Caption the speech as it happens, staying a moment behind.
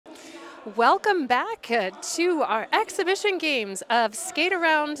Welcome back to our exhibition games of Skate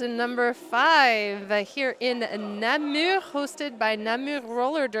Around number 5 here in Namur, hosted by Namur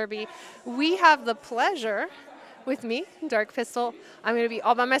Roller Derby. We have the pleasure with me, Dark Pistol. I'm going to be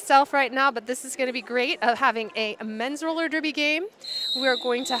all by myself right now, but this is going to be great of having a men's roller derby game. We're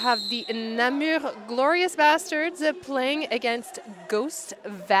going to have the Namur Glorious Bastards playing against Ghost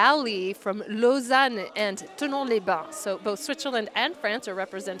Valley from Lausanne and Thonon-les-Bains. So both Switzerland and France are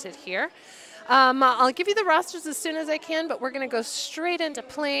represented here. I'll give you the rosters as soon as I can, but we're going to go straight into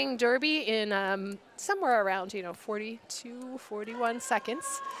playing derby in somewhere around 42, 41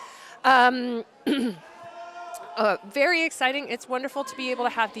 seconds. Very exciting. It's wonderful to be able to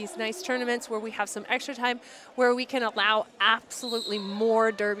have these nice tournaments where we have some extra time, where we can allow absolutely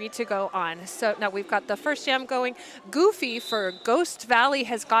more derby to go on. So now we've got the first jam going. Goofy for Ghost Valley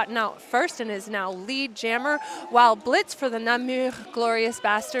has gotten out first and is now lead jammer, while Blitz for the Namur Glorious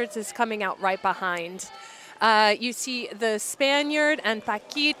Bastards is coming out right behind. You see the Spaniard and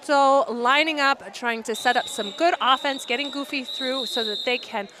Paquito lining up, trying to set up some good offense, getting Goofy through so that they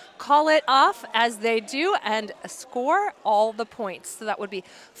can call it off as they do and score all the points. So that would be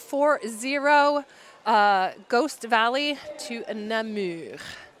 4-0 Ghost Valley to Namur.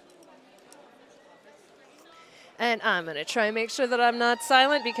 And I'm going to try and make sure that I'm not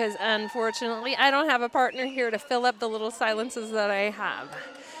silent because, unfortunately, I don't have a partner here to fill up the little silences that I have.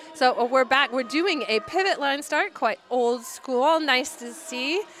 So we're back. We're doing a pivot line start, quite old school. Nice to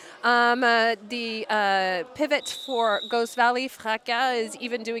see. The pivot for Ghost Valley, Fracas, is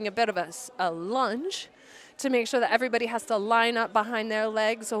even doing a bit of a lunge to make sure that everybody has to line up behind their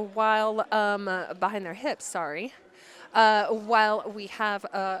legs while, behind their hips, sorry. While we have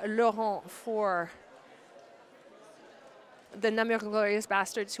Laurent for the Namur Glorious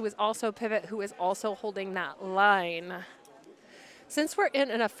Bastards, who is also pivot, who is also holding that line. Since we're in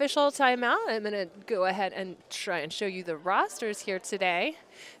an official timeout, I'm going to go ahead and try and show you the rosters here today.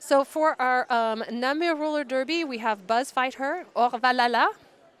 So for our Namur Roller Derby, we have Buzz Fighter, Auver'Niaks,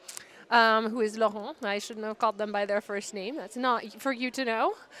 who is Laurent. I shouldn't have called them by their first name. That's not for you to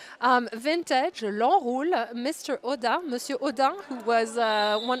know. Vintage, L'Enroule, Mr. Audin, Monsieur Audin, who was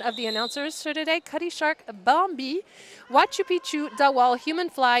one of the announcers for today, Cuddy Shark, Bambi, Wachu Picchu, Dawal, Human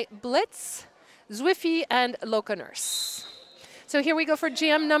Fly, Blitz, Zwiffy, and Loca Nurse. So here we go for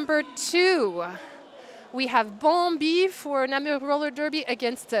jam number 2. We have Bambi for Namur Roller Derby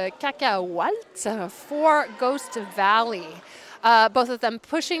against Cacahualt for Ghost Valley. Both of them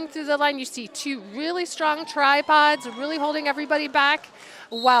pushing through the line. You see two really strong tripods really holding everybody back,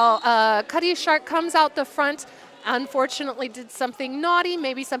 while Cuddy Shark comes out the front. Unfortunately did something naughty,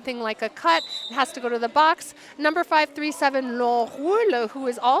 maybe something like a cut, has to go to the box. Number 537, L'Enroule, who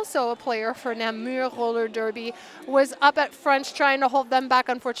is also a player for Namur Roller Derby, was up at front trying to hold them back.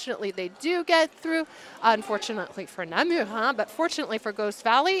 Unfortunately, they do get through. Unfortunately for Namur, but fortunately for Ghost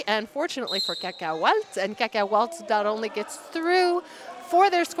Valley, and fortunately for Cacahualt. And Cacahualt not only gets through for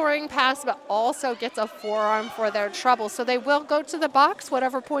their scoring pass, but also gets a forearm for their trouble. So they will go to the box.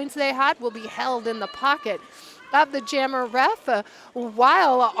 Whatever points they had will be held in the pocket of the jammer ref,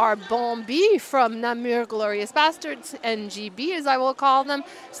 while our Bambi from Namur Glorious Bastards, NGB as I will call them,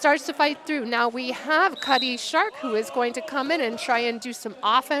 starts to fight through. Now we have Cuddy Shark, who is going to come in and try and do some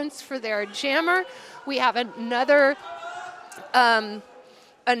offense for their jammer. We have another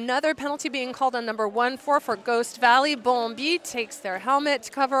penalty being called on number 1-4 for Ghost Valley. Bambi takes their helmet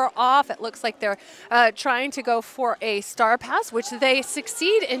cover off. It looks like they're trying to go for a star pass, which they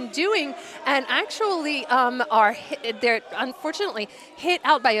succeed in doing, and actually they're unfortunately hit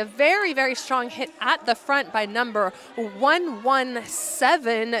out by a very, very strong hit at the front by number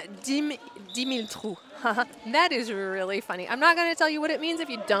 117, Dimiltrou. That is really funny. I'm not going to tell you what it means if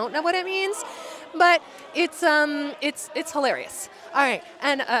you don't know what it means, but it's hilarious. All right,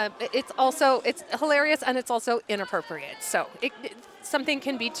 and it's hilarious and it's also inappropriate. So something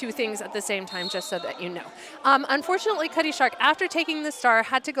can be two things at the same time, just so that you know. Unfortunately, Cuddy Shark, after taking the star,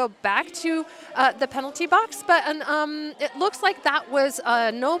 had to go back to the penalty box, but it looks like that was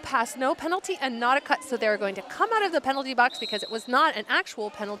no pass, no penalty, and not a cut. So they're going to come out of the penalty box because it was not an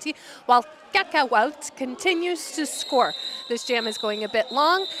actual penalty, while Cacahualt continues to score. This jam is going a bit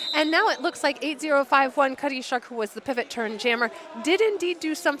long, and now it looks like 8051 Cuddy Shark, who was the pivot turn jammer, did indeed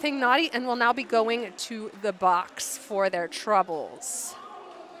do something naughty and will now be going to the box for their troubles.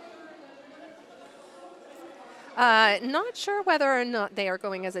 Not sure whether or not they are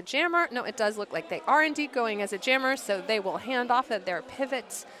going as a jammer. No, it does look like they are indeed going as a jammer, so they will hand off at their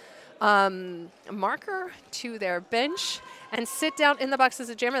pivots marker to their bench and sit down in the box as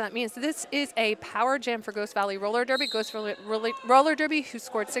a jammer. That means this is a power jam for Ghost Valley Roller Derby. Ghost Valley Roller Derby, who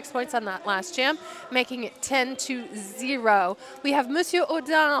scored 6 points on that last jam, making it 10-0. We have Monsieur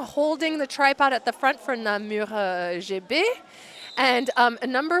Audin holding the tripod at the front for Namur GB. And a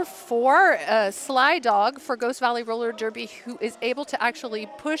number 4, Sly Dog for Ghost Valley Roller Derby, who is able to actually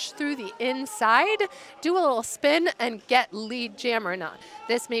push through the inside, do a little spin, and get lead jammer. Now,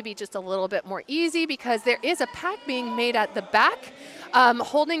 this may be just a little bit more easy because there is a pack being made at the back,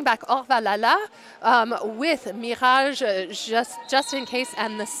 holding back Auver'Niaks with Mirage just in case,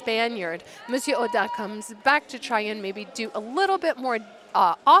 and the Spaniard. Monsieur Audin comes back to try and maybe do a little bit more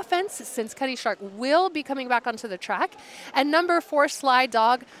offense, since Cuddy Shark will be coming back onto the track. And number 4, Sly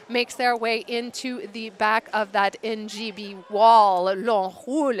Dog, makes their way into the back of that NGB wall.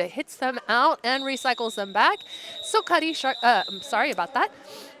 L'Enroule hits them out and recycles them back. So Cuddy Shark, I'm sorry about that.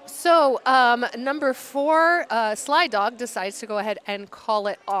 So number 4, Sly Dog, decides to go ahead and call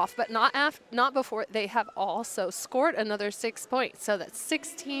it off, but not before they have also scored another 6 points. So that's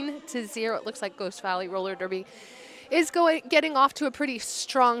 16-0. It looks like Ghost Valley Roller Derby is getting off to a pretty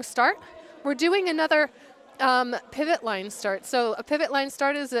strong start. We're doing another pivot line start. So a pivot line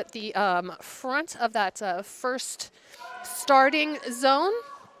start is at the front of that first starting zone.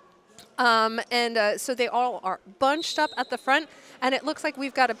 So they all are bunched up at the front, and it looks like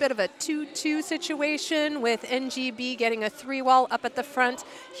we've got a bit of a 2-2 situation with NGB getting a 3-wall up at the front.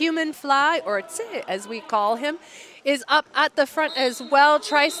 Human Fly, or Tse as we call him, is up at the front as well,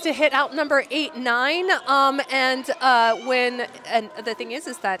 tries to hit out number 8-9, and the thing is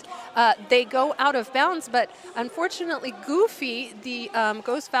that they go out of bounds, but unfortunately Goofy, the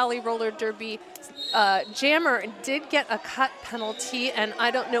Ghost Valley Roller Derby jammer, did get a cut penalty, and I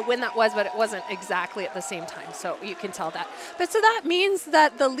don't know when that was, but it wasn't exactly at the same time, so you can tell that. But so that means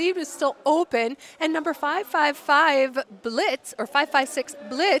that the lead is still open, and number 555 Blitz, or 556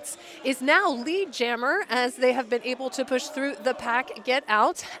 Blitz, is now lead jammer, as they have been able to push through the pack, get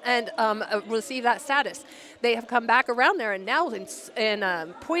out, and receive that status. They have come back around there, and now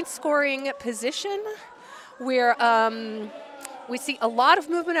in point scoring position, where we see a lot of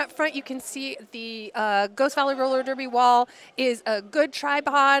movement up front. You can see the Ghost Valley Roller Derby wall is a good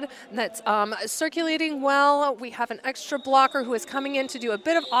tripod that's circulating well. We have an extra blocker who is coming in to do a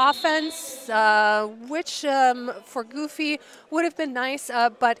bit of offense, which for Goofy would have been nice,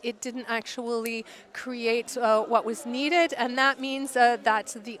 but it didn't actually create what was needed. And that means that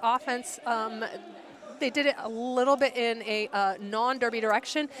the offense, they did it a little bit in a non-derby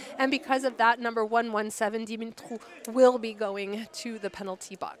direction, and because of that, number 117 Dimitru will be going to the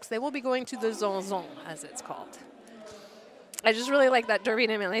penalty box. They will be going to the zonzon, as it's called. I just really like that derby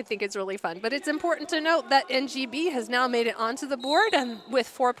name, and I think it's really fun. But it's important to note that NGB has now made it onto the board, and with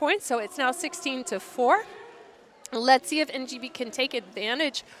 4 points, so it's now 16-4. Let's see if NGB can take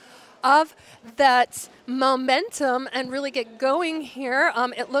advantage of that momentum and really get going here.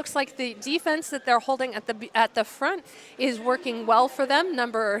 It looks like the defense that they're holding at the front is working well for them.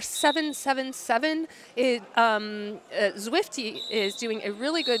 Number 777 is Zwifty is doing a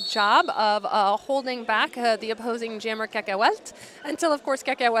really good job of holding back the opposing jammer Cacahuète, until of course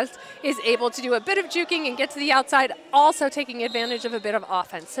Cacahuète is able to do a bit of juking and get to the outside, also taking advantage of a bit of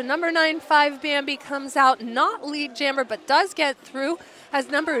offense. So number 95 Bambi comes out, not lead jammer, but does get through, as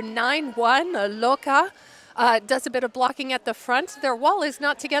number 91 Loca does a bit of blocking at the front. Their wall is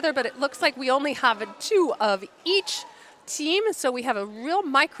not together, but it looks like we only have 2 of each team, so we have a real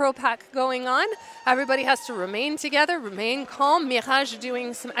micro pack going on. Everybody has to remain together, remain calm. Mirage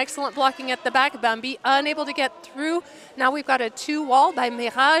doing some excellent blocking at the back. Bambi unable to get through. Now we've got a 2-wall by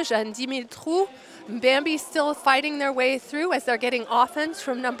Mirage and Dimitru. Bambi still fighting their way through as they're getting offense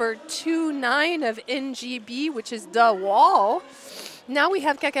from number 29 of NGB, which is the wall. Now we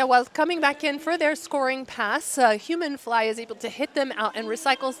have Cacahuète coming back in for their scoring pass. Human Fly is able to hit them out and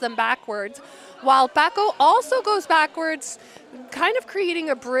recycles them backwards, while Paco also goes backwards, kind of creating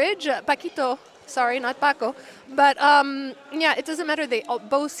a bridge. Paquito, sorry, not Paco. But yeah, it doesn't matter. They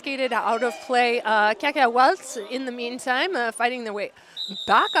both skated out of play. Cacahuète, in the meantime, fighting their way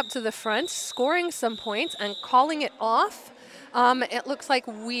back up to the front, scoring some points and calling it off. It looks like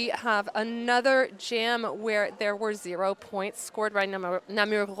we have another jam where there were 0 points scored by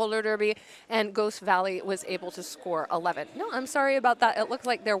Namur Roller Derby, and Ghost Valley was able to score 11. No, I'm sorry about that. It looked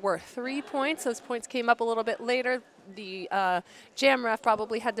like there were 3 points. Those points came up a little bit later. The jam ref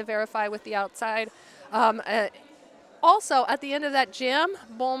probably had to verify with the outside. Also, at the end of that jam,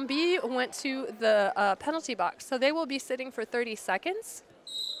 Bombi went to the penalty box. So they will be sitting for 30 seconds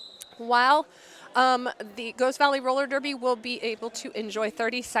while the Ghost Valley Roller Derby will be able to enjoy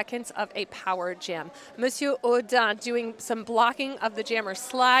 30 seconds of a power jam. Monsieur Audin doing some blocking of the jammer.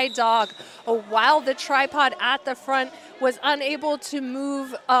 Sly Dog, while the tripod at the front was unable to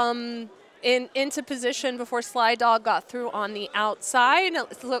move into position before Sly Dog got through on the outside.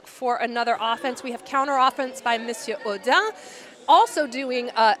 Let's look for another offense. We have counter offense by Monsieur Audin. Also doing,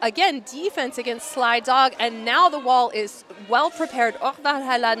 again, defense against Sly Dog, and now the wall is well prepared.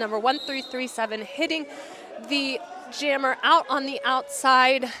 Auver'Niaks, number 1337, hitting the jammer out on the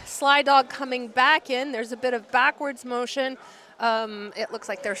outside. Sly Dog coming back in. There's a bit of backwards motion. It looks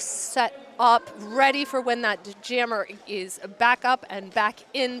like they're set up, ready for when that jammer is back up and back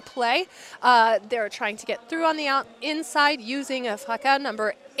in play. They're trying to get through on the inside using a fracas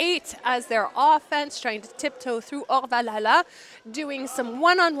number 8 as their offense, trying to tiptoe through Auver'Niaks, doing some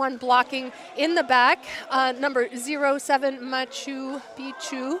one-on-one blocking in the back. Number 07, Machu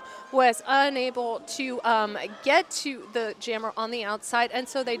Picchu, was unable to get to the jammer on the outside, and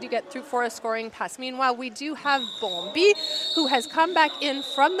so they do get through for a scoring pass. Meanwhile, we do have Bombi, who has come back in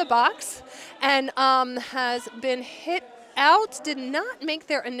from the box and has been hit out, did not make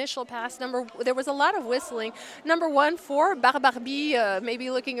their initial pass. There was a lot of whistling. Number 1 for Barbarbi, maybe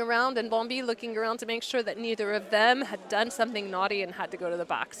looking around, and Bombi looking around to make sure that neither of them had done something naughty and had to go to the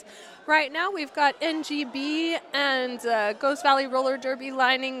box. Right now we've got NGB and Ghost Valley Roller Derby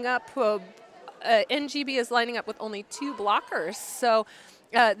lining up. NGB is lining up with only 2 blockers, so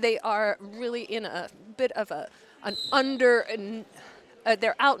they are really in a bit of an under.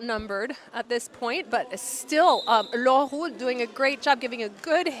 They're outnumbered at this point, but still, Laurent doing a great job, giving a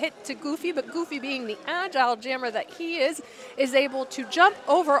good hit to Goofy, but Goofy, being the agile jammer that he is able to jump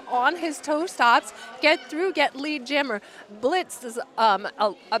over on his toe stops, get through, get lead jammer. Blitz does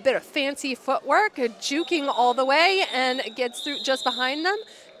a bit of fancy footwork, juking all the way, and gets through just behind them.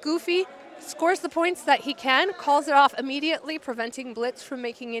 Goofy scores the points that he can, calls it off immediately, preventing Blitz from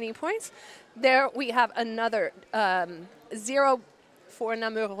making any points. There we have another 0 for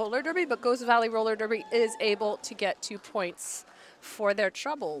Namur Roller Derby, but Ghost Valley Roller Derby is able to get 2 points for their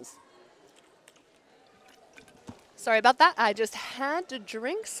troubles. Sorry about that. I just had to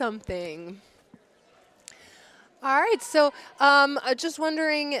drink something. All right, so just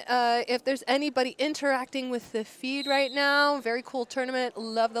wondering if there's anybody interacting with the feed right now. Very cool tournament.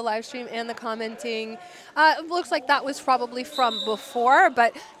 Love the live stream and the commenting. It looks like that was probably from before,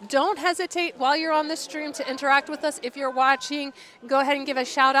 but don't hesitate while you're on the stream to interact with us. If you're watching, go ahead and give a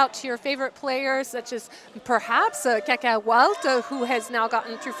shout out to your favorite players, such as perhaps Kaka Walt, who has now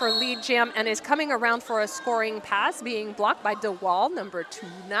gotten through for lead jam and is coming around for a scoring pass, being blocked by DeWall, number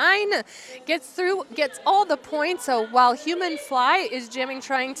 29. Gets through, gets all the points. So while Human Fly is jamming,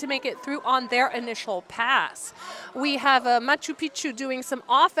 trying to make it through on their initial pass. We have Machu Picchu doing some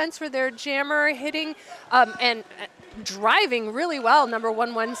offense for their jammer, hitting and driving really well. Number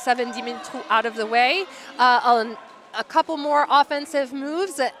 117, Dimitru, out of the way. A couple more offensive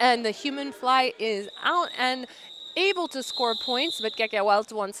moves, and the Human Fly is out and able to score points, but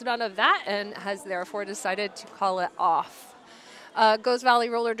Gekewalt wants none of that and has therefore decided to call it off. Ghost Valley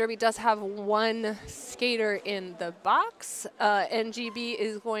Roller Derby does have 1 skater in the box. NGB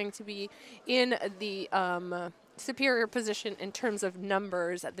is going to be in the superior position in terms of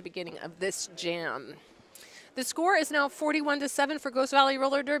numbers at the beginning of this jam. The score is now 41-7 for Ghost Valley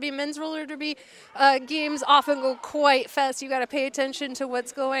Roller Derby. Men's Roller Derby games often go quite fast. You got to pay attention to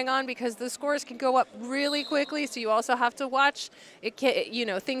what's going on because the scores can go up really quickly. So you also have to watch.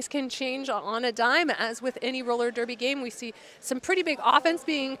 Things can change on a dime. As with any roller derby game, we see some pretty big offense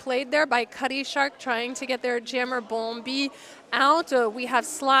being played there by Cuddy Shark trying to get their jammer Bombi out. We have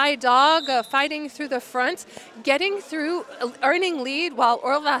Sly Dog fighting through the front, getting through, earning lead, while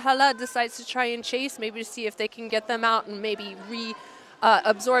Auver'Niaks decides to try and chase, maybe to see if they can get them out and maybe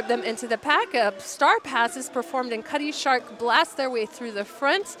absorb them into the pack. Star passes performed, and Cuddy Shark blast their way through the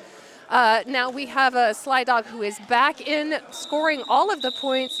front. Now we have a Sly Dog who is back in, scoring all of the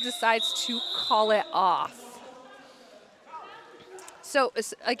points, decides to call it off. So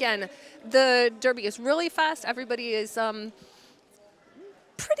again, the derby is really fast. Everybody is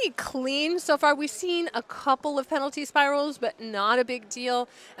pretty clean so far. We've seen a couple of penalty spirals, but not a big deal.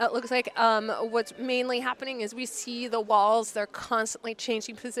 It looks like what's mainly happening is we see the walls. They're constantly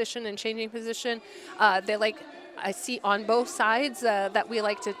changing position and changing position. I see on both sides that we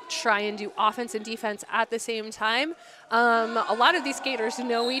like to try and do offense and defense at the same time. A lot of these skaters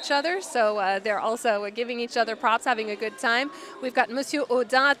know each other, so they're also giving each other props, having a good time. We've got Monsieur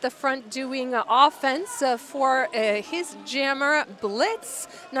Audin at the front doing offense for his jammer Blitz,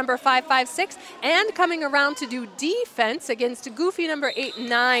 number 556, and coming around to do defense against Goofy, number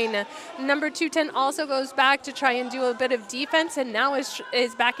 89. Number 210 also goes back to try and do a bit of defense, and now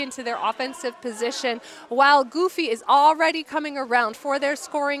is back into their offensive position, while Goofy is already coming around for their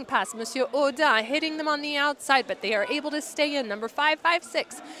scoring pass. Monsieur Audin hitting them on the outside, but they are able to stay in. Number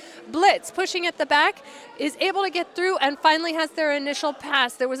 556. Blitz pushing at the back, is able to get through, and finally has their initial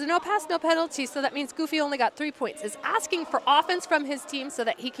pass. There was a no pass, no penalty, so that means Goofy only got 3 points. Is asking for offense from his team so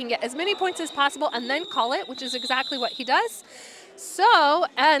that he can get as many points as possible and then call it, which is exactly what he does. So,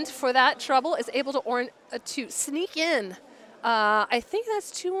 and for that trouble, is able to sneak in. I think that's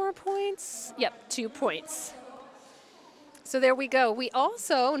 2 more points. Yep, 2 points. So there we go. We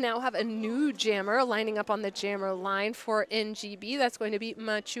also now have a new jammer lining up on the jammer line for NGB. That's going to be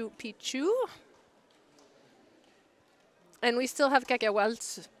Machu Picchu. And we still have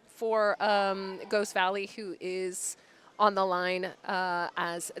Cacahuètes for Ghost Valley, who is on the line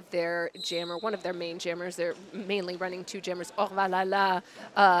as their jammer, one of their main jammers. They're mainly running 2 jammers. Auver'Niaks,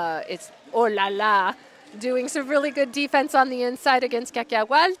 it's Oh La La, doing some really good defense on the inside against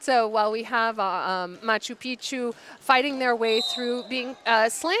Cacahuètes. So while we have Machu Picchu fighting their way through, being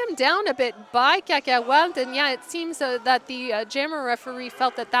slammed down a bit by Cacahuètes. And yeah, it seems that the jammer referee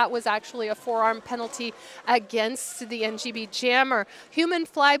felt that that was actually a forearm penalty against the NGB jammer. Human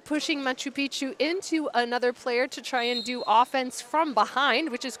Fly pushing Machu Picchu into another player to try and do offense from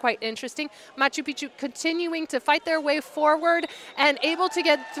behind, which is quite interesting. Machu Picchu continuing to fight their way forward and able to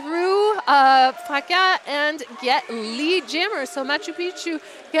get through Fracas and get lead jammer. So Machu Picchu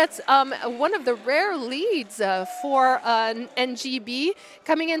gets one of the rare leads for NGB,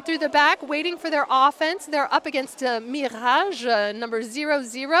 coming in through the back, waiting for their offense. They're up against Mirage, number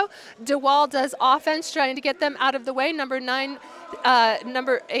 00. DeWall does offense, trying to get them out of the way. Number 9,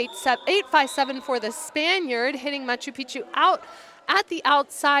 number 857 for the Spaniard, hitting Machu Picchu out at the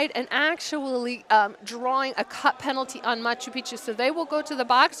outside and actually drawing a cut penalty on Machu Picchu. So they will go to the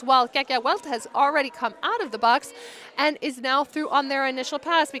box, while Cacahuètes has already come out of the box and is now through on their initial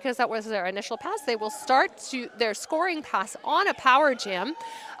pass. Because that was their initial pass, they will start to their scoring pass on a power jam.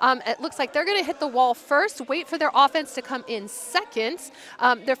 It looks like they're going to hit the wall first, wait for their offense to come in second.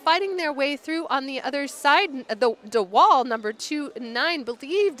 They're fighting their way through on the other side. The wall, number 29,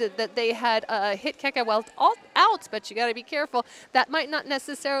 believed that they had hit Cacahuètes out, but you got to be careful. That might not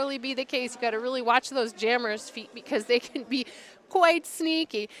necessarily be the case. You got to really watch those jammers' feet, because they can be quite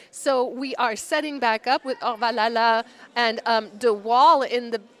sneaky. So we are setting back up with Auver'Niaks and DeWall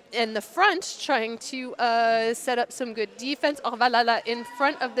in the front, trying to set up some good defense. Auver'Niaks in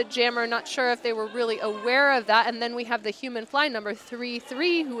front of the jammer, not sure if they were really aware of that. And then we have the Human Fly, number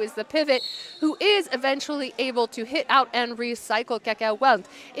 33, who is the pivot, who is eventually able to hit out and recycle Cacahuètes.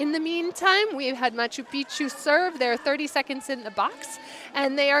 In the meantime, we've had Machu Picchu serve. They're 30 seconds in the box,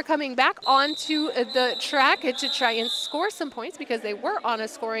 and they are coming back onto the track to try and score some points, because they were on a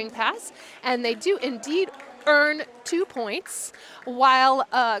scoring pass, and they do indeed earn 2 points, while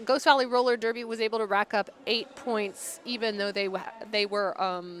Ghost Valley Roller Derby was able to rack up 8 points, even though they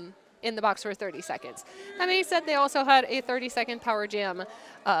were in the box for 30 seconds. That being said, they also had a 30-second power jam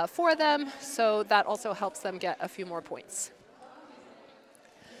for them, so that also helps them get a few more points.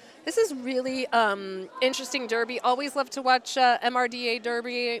 This is really interesting derby. Always love to watch MRDA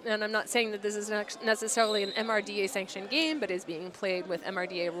derby, and I'm not saying that this is necessarily an MRDA sanctioned game, but is being played with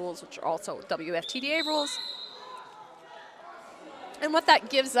MRDA rules, which are also WFTDA rules. And what that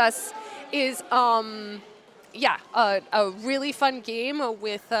gives us is, yeah, a really fun game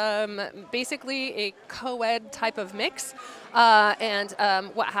with basically a co-ed type of mix. And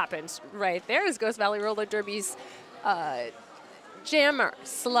what happens right there is Ghost Valley Roller Derby's jammer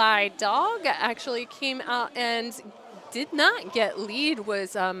Sly Dog actually came out and did not get lead,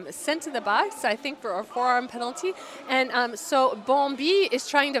 was sent to the box, I think, for a forearm penalty. And so Bombi is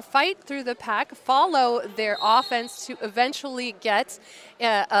trying to fight through the pack, follow their offense to eventually get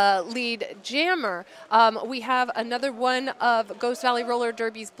lead jammer. We have another one of Ghost Valley Roller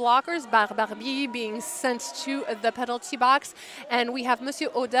Derby's blockers, Barbie, being sent to the penalty box. And we have Monsieur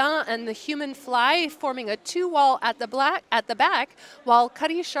Audin and the Human Fly forming a 2-wall at the back, while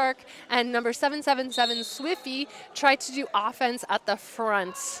Cuddy Shark and number 777 Swiffy try to do offense at the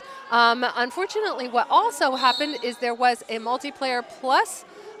front. Unfortunately, what also happened is there was a multiplayer plus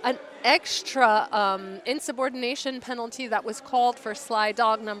an extra insubordination penalty that was called for Sly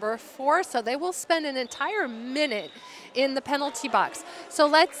Dog number 4, so they will spend an entire minute in the penalty box. So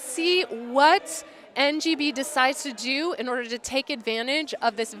let's see what NGB decides to do in order to take advantage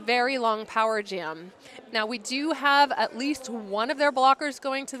of this very long power jam. Now we do have at least one of their blockers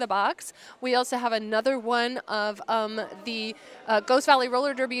going to the box. We also have another one of the Ghost Valley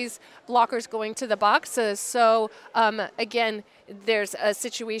Roller Derby's blockers going to the box. Again, there's a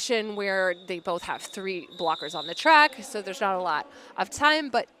situation where they both have 3 blockers on the track, so there's not a lot of time,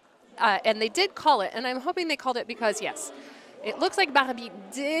 but and they did call it, and I'm hoping they called it because, yes, it looks like Barbie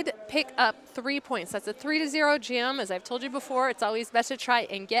did pick up 3 points. That's a 3-0 jam. As I've told you before, it's always best to try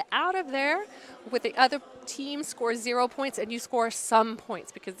and get out of there with the other team scores 0 points and you score some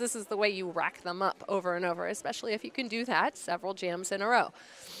points, because this is the way you rack them up over and over, especially if you can do that several jams in a row.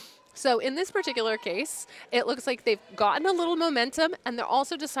 So in this particular case, it looks like they've gotten a little momentum and they're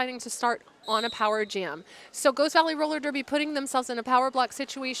also deciding to start on a power jam. So Ghost Valley Roller Derby putting themselves in a power block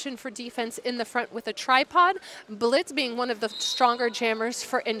situation for defense in the front with a tripod. Blitz being one of the stronger jammers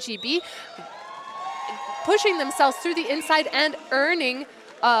for NGB, pushing themselves through the inside and earning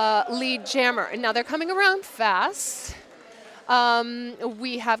lead jammer. And now they're coming around fast.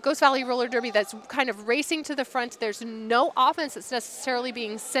 We have Ghost Valley Roller Derby that's kind of racing to the front. There's no offense that's necessarily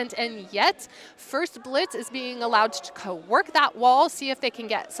being sent in yet. First Blitz is being allowed to work that wall, see if they can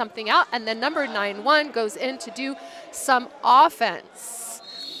get something out, and then number 9-1 goes in to do some offense.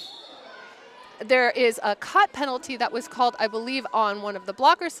 There is a cut penalty that was called, I believe, on one of the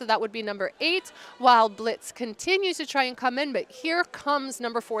blockers, so that would be number 8, while Blitz continues to try and come in, but here comes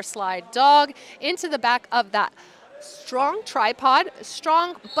number 4 Slide Dog into the back of that strong tripod,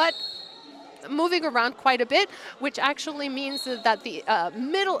 strong but moving around quite a bit, which actually means that the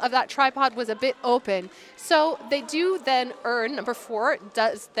middle of that tripod was a bit open. So they do then earn, number 4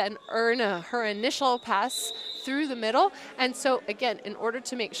 does then earn her initial pass through the middle. And so again, in order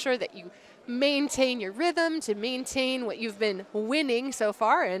to make sure that you maintain your rhythm, to maintain what you've been winning so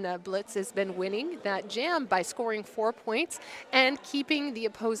far, and Blitz has been winning that jam by scoring 4 points and keeping the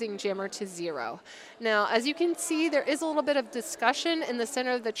opposing jammer to 0. Now, as you can see, there is a little bit of discussion in the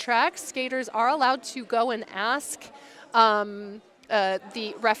center of the track. Skaters are allowed to go and ask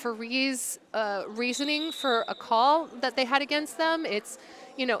the referee's reasoning for a call that they had against them. It's,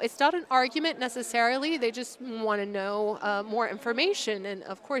 you know, it's not an argument necessarily. They just want to know more information. And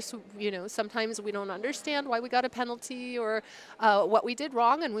of course, you know, sometimes we don't understand why we got a penalty or what we did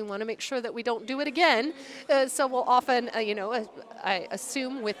wrong, and we want to make sure that we don't do it again. So we'll often, you know, I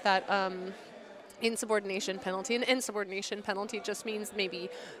assume with that insubordination penalty. An insubordination penalty just means maybe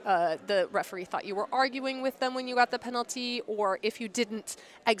the referee thought you were arguing with them when you got the penalty, or if you didn't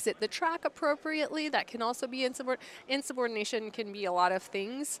exit the track appropriately, that can also be insubordination. Can be a lot of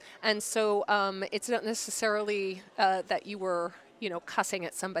things, and so it's not necessarily that you were, you know, cussing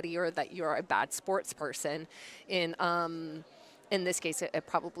at somebody or that you're a bad sports person. In this case, it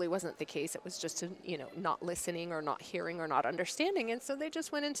probably wasn't the case. It was just, you know, not listening or not hearing or not understanding. And so they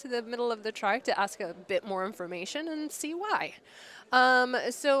just went into the middle of the track to ask a bit more information and see why. And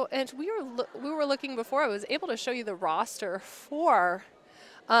we were looking before. I was able to show you the roster for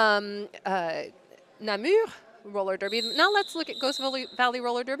Namur Roller Derby. Now let's look at Ghost Valley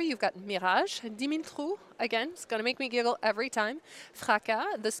Roller Derby. You've got Mirage, 10 000 Trous, again, it's going to make me giggle every time.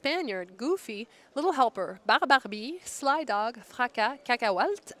 Fracas, the Spaniard, Goofy, Little Helper, Barbie, Sly Dog, Fracas,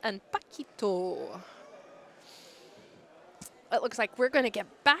 Cacahualt, and Paquito. It looks like we're going to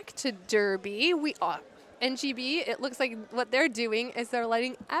get back to Derby. We are. NGB, it looks like what they're doing is they're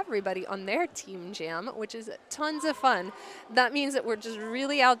letting everybody on their team jam, which is tons of fun. That means that we're just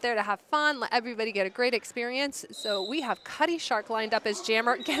really out there to have fun, let everybody get a great experience. So we have Cutty Shark lined up as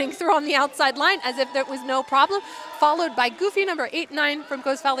jammer, getting through on the outside line as if there was no problem, followed by Goofy, number 8-9 from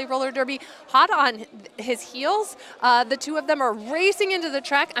Ghost Valley Roller Derby, hot on his heels. The two of them are racing into the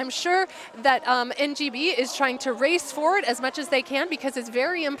track. I'm sure that NGB is trying to race forward as much as they can, because it's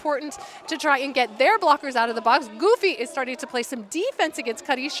very important to try and get their blockers out of the box. Goofy is starting to play some defense against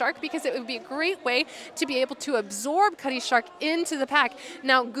Cutty Shark, because it would be a great way to be able to absorb Cutty Shark into the pack.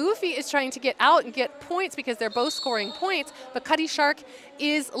 Now Goofy is trying to get out and get points because they're both scoring points, but Cutty Shark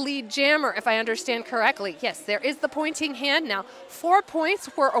is lead jammer, if I understand correctly. Yes, there is the pointing hand. Now 4 points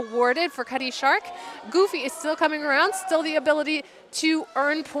were awarded for Cutty Shark. Goofy is still coming around, still the ability to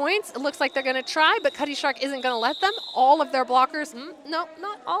earn points. It looks like they're going to try, but Cutty Shark isn't going to let them. All of their blockers, no,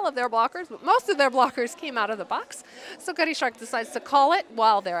 not all of their blockers, but most of their blockers came out of the box. So Cutty Shark decides to call it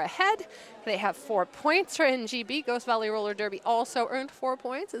while they're ahead. They have 4 points for NGB. Ghost Valley Roller Derby also earned 4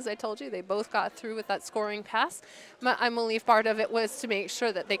 points. As I told you, they both got through with that scoring pass. I believe part of it was to make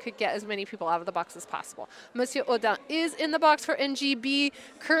sure that they could get as many people out of the box as possible. Monsieur Audin is in the box for NGB.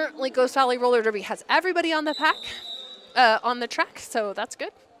 Currently, Ghost Valley Roller Derby has everybody on the pack. On the track, so that's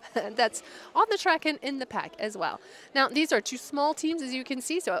good. that's on the track and in the pack as well. Now, these are two small teams, as you can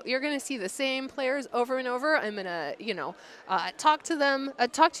see, so you're going to see the same players over and over. I'm going to, talk to them,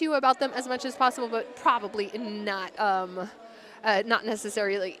 talk to you about them as much as possible, but probably not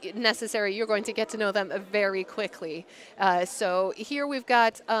necessary. You're going to get to know them very quickly. So here we've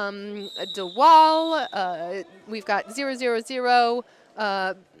got De Waal, we've got 000, 000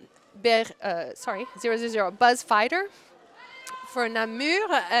 Buzz Fighter for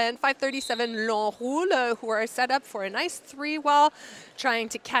Namur, and 537 L'Enroule, who are set up for a nice 3-wall, trying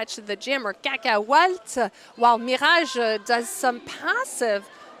to catch the jammer Cacahuète, while Mirage does some passive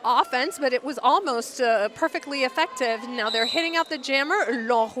offense, but it was almost perfectly effective. Now they're hitting out the jammer.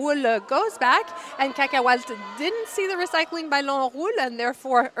 L'Enroule goes back, and Cacahuète didn't see the recycling by L'Enroule and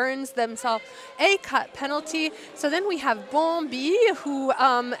therefore earns themselves a cut penalty. So then we have Bombi, who,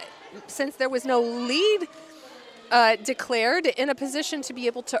 since there was no lead declared, in a position to be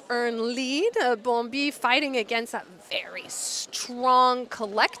able to earn lead. Bombi fighting against that very strong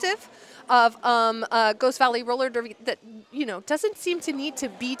collective of Ghost Valley Roller Derby that, doesn't seem to need to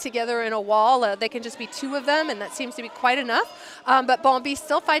be together in a wall. They can just be two of them, and that seems to be quite enough. But Bombi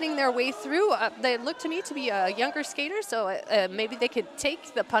still fighting their way through. They look to me to be a younger skater, so maybe they could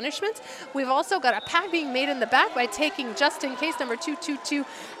take the punishment. We've also got a pack being made in the back by taking Just In Case number 222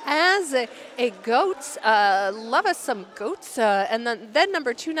 as a goat. Love us some goats. And then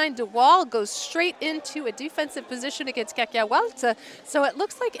number 29 De Waal goes straight into a defensive position against Cacahuète. So it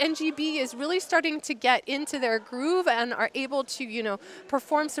looks like NGB is really starting to get into their groove and are able to,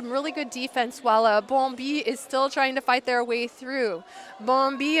 perform some really good defense while Bombi is still trying to fight their way through.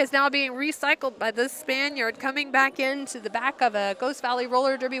 Bombi is now being recycled by the Spaniard coming back into the back of a Ghost Valley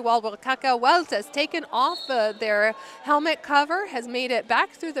Roller Derby while Cacahuète has taken off their helmet cover, has made it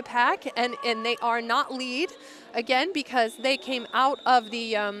back through the pack, and they are not lead again because they came out of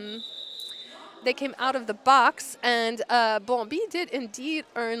the box, and Bombi did indeed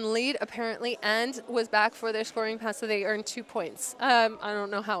earn lead apparently and was back for their scoring pass, so they earned 2 points. I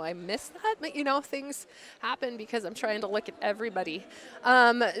don't know how I missed that, but things happen because I'm trying to look at everybody.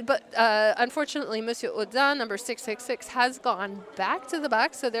 But unfortunately, Monsieur Audin, number 666, has gone back to the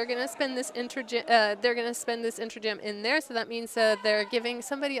box, so they're going to spend this interjam in there. So that means they're giving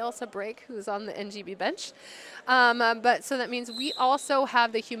somebody else a break who's on the NGB bench. But so that means we also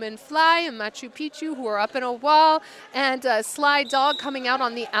have the Human Fly and Machu Picchu, who are up in a wall, and Sly Dog coming out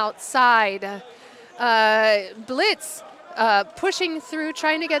on the outside. Blitz pushing through,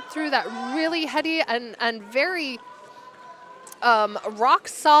 trying to get through that really heady and very rock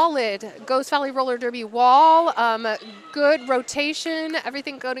solid Ghost Valley Roller Derby wall. Good rotation,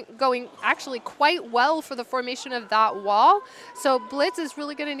 everything going actually quite well for the formation of that wall. So Blitz is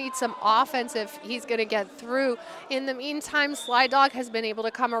really going to need some offense if he's going to get through. In the meantime, Sly Dog has been able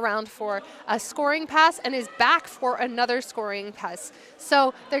to come around for a scoring pass and is back for another scoring pass.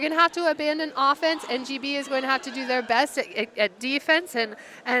 So they're going to have to abandon offense. NGB is going to have to do their best at defense and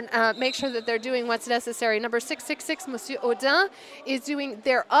make sure that they're doing what's necessary. Number 666, Monsieur Audin, is doing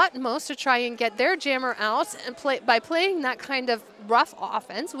their utmost to try and get their jammer out, and by playing that kind of rough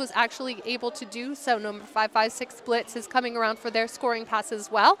offense was actually able to do so. Number 556 Blitz is coming around for their scoring pass as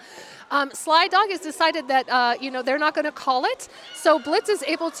well. Sly Dog has decided that they're not going to call it, so Blitz is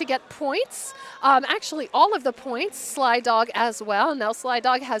able to get points. Actually, all of the points, Sly Dog as well. Now Sly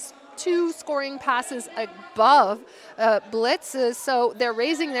Dog has 2 scoring passes above Blitz, so they're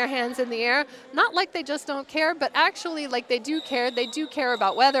raising their hands in the air, not like they just don't care, but actually like they do care. They do care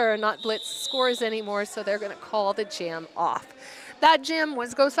about whether or not Blitz scores anymore, so they're going to call the jam off. That jam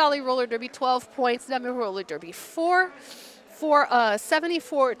was Ghost Valley Roller Derby 12 points, Namur Roller Derby 4 for a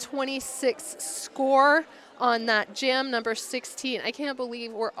 74-26 score on that jam, number 16. I can't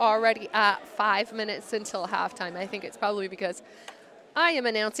believe we're already at 5 minutes until halftime. I think it's probably because I am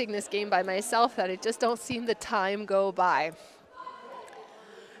announcing this game by myself that it just don't seem the time go by.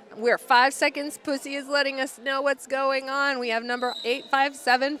 We're 5 seconds. Pussy is letting us know what's going on. We have number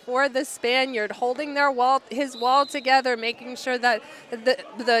 857 for the Spaniard holding his wall together, making sure that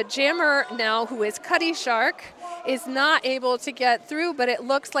the jammer now, who is Cutty Shark, is not able to get through, but it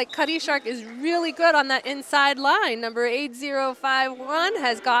looks like Cutty Shark is really good on that inside line. Number 8051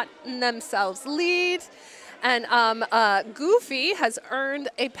 has gotten themselves lead. And Goofy has earned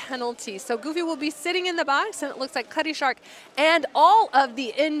a penalty. So Goofy will be sitting in the box, and it looks like Cutty Shark and all of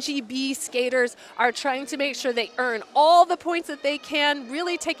the NGB skaters are trying to make sure they earn all the points that they can,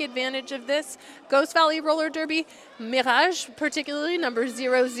 really take advantage of this. Ghost Valley Roller Derby Mirage, particularly number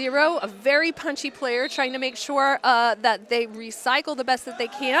 00, a very punchy player, trying to make sure that they recycle the best that they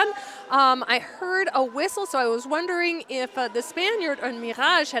can. I heard a whistle, so I was wondering if the Spaniard on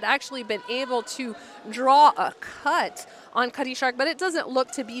Mirage had actually been able to draw a cut on Cutty Shark, but it doesn't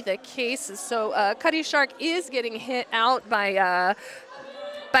look to be the case. So Cutty Shark is getting hit out by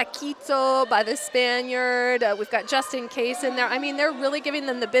Paquito, by the Spaniard. We've got Justin Case in there. I mean, they're really giving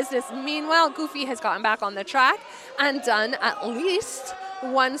them the business. Meanwhile, Goofy has gotten back on the track and done at least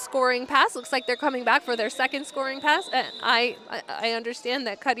one scoring pass. Looks like they're coming back for their second scoring pass. And I understand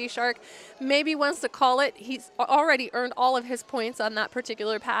that Cutty Shark maybe wants to call it. He's already earned all of his points on that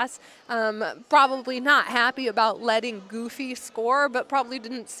particular pass. Probably not happy about letting Goofy score, but probably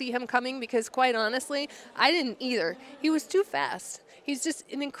didn't see him coming because, quite honestly, I didn't either. He was too fast. He's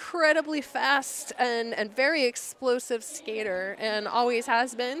just an incredibly fast and very explosive skater, and always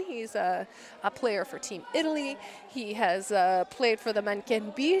has been. He's a player for Team Italy. He has played for the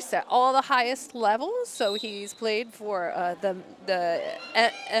Mannequin Bis at all the highest levels. So he's played for the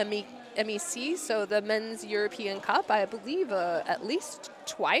MEC, so the Men's European Cup, I believe at least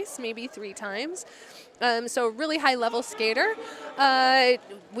twice, maybe 3 times. So really high-level skater.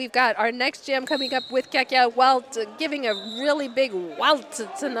 We've got our next jam coming up with Kakia Welt, giving a really big welt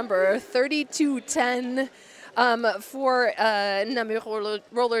to number 3210 for Namur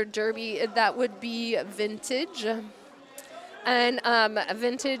Roller Derby. That would be Vintage. And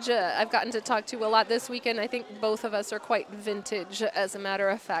Vintage, I've gotten to talk to a lot this weekend. I think both of us are quite vintage, as a matter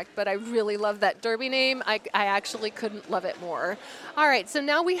of fact. But I really love that derby name. I actually couldn't love it more. All right, so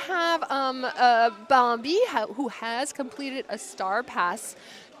now we have Bambi, who has completed a star pass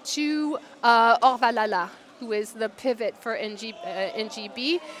to Auver'Niaks, who is the pivot for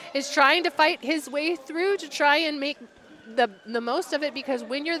NGB, is trying to fight his way through to try and make the most of it, because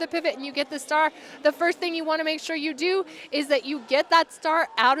when you're the pivot and you get the star, the first thing you want to make sure you do is that you get that star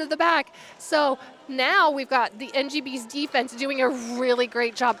out of the back. So now we've got the NGB's defense doing a really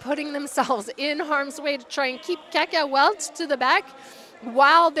great job putting themselves in harm's way to try and keep Kakia Welt to the back,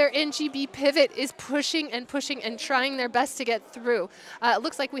 while their NGB pivot is pushing and pushing and trying their best to get through. It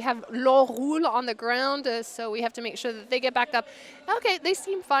looks like we have L'Enroule on the ground, so we have to make sure that they get back up. Okay, they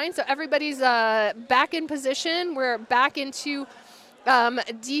seem fine, so everybody's back in position. We're back into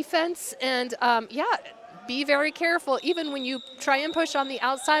defense, and yeah, be very careful. Even when you try and push on the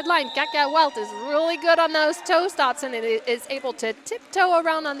outside line, Kakia Welt is really good on those toe stops, and it is able to tiptoe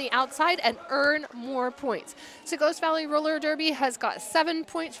around on the outside and earn more points. So Ghost Valley Roller Derby has got 7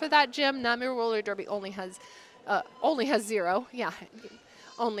 points for that gym. Namur Roller Derby only has 0. Yeah,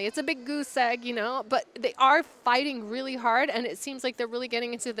 only. It's a big goose egg, you know, but they are fighting really hard, and it seems like they're really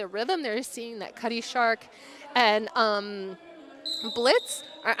getting into the rhythm. They're seeing that Cutty Shark and Blitz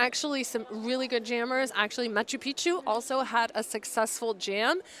are actually some really good jammers. Actually, Machu Picchu also had a successful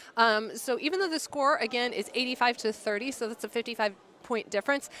jam. So even though the score, again, is 85-30, so that's a 55-point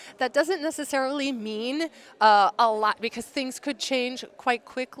difference, that doesn't necessarily mean a lot, because things could change quite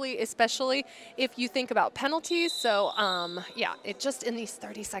quickly, especially if you think about penalties. So yeah, just in these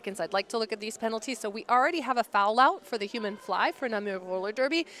 30 seconds, I'd like to look at these penalties. So we already have a foul out for the human fly for Namur Roller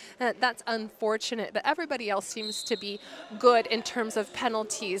Derby. That's unfortunate, but everybody else seems to be good in terms of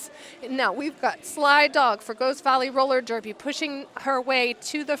penalties. Now we've got Sly Dog for Ghost Valley Roller Derby pushing her way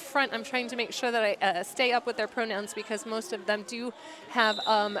to the front. I'm trying to make sure that I stay up with their pronouns, because most of them do have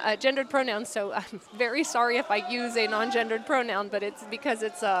gendered pronouns, so I'm very sorry if I use a non-gendered pronoun, but it's because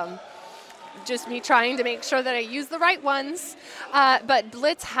it's just me trying to make sure that I use the right ones. But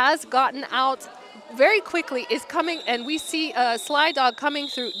Blitz has gotten out very quickly, is coming, and we see Sly Dog coming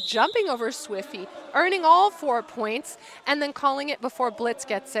through, jumping over Swiffy, earning all 4 points, and then calling it before Blitz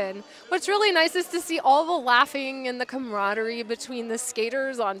gets in. What's really nice is to see all the laughing and the camaraderie between the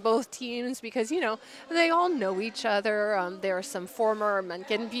skaters on both teams, because, you know, they all know each other. There are some former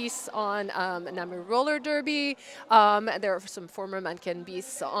Mannequin Bis on Namur Roller Derby. There are some former Mannequin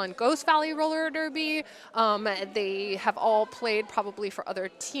Bis on Ghost Valley Roller Derby. They have all played probably for other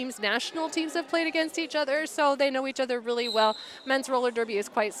teams. National teams have played against each other, so they know each other really well. Men's Roller Derby is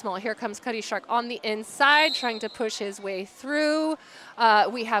quite small. Here comes Cutty Shark on the inside, trying to push his way through.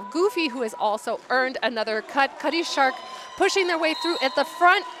 We have Goofy, who has also earned another cut. Cutty Shark pushing their way through at the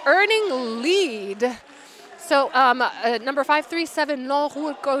front, earning lead. So number 537,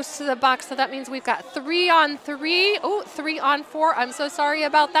 L'Enroule, goes to the box. So that means we've got 3 on 3. Oh, 3 on 4. I'm so sorry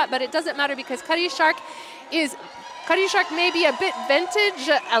about that, but it doesn't matter, because Cutty Shark Cutty Shark may be a bit vintage,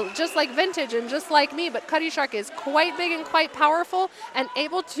 just like vintage and just like me, but Cutty Shark is quite big and quite powerful and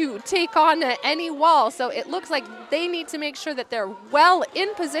able to take on any wall. So it looks like they need to make sure that they're well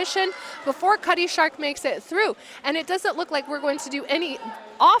in position before Cutty Shark makes it through. And it doesn't look like we're going to do any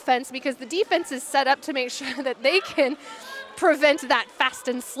offense because the defense is set up to make sure that they can prevent that fast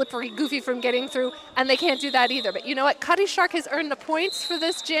and slippery Goofy from getting through, and they can't do that either. But you know what? Cutty Shark has earned the points for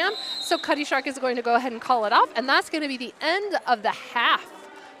this jam, so Cutty Shark is going to go ahead and call it off, and that's going to be the end of the half.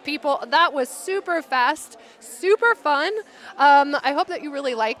 People, that was super fast, super fun. I hope that you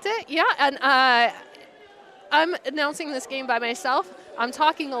really liked it. Yeah, and I'm announcing this game by myself. I'm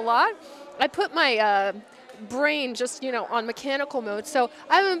talking a lot. I put my brain just, you know, on mechanical mode, so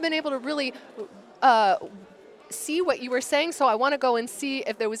I haven't been able to really see what you were saying, so I want to go and see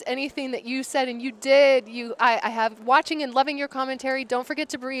if there was anything that you said, and you did. I have watching and loving your commentary. Don't forget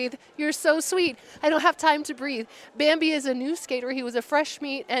to breathe. You're so sweet. I don't have time to breathe. Bambi is a new skater. He was a fresh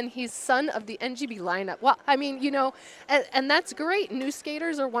meat, and he's son of the NGB lineup. Well, I mean, you know, and that's great. New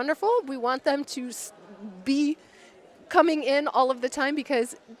skaters are wonderful. We want them to be coming in all of the time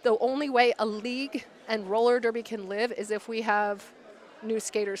because the only way a league and roller derby can live is if we have new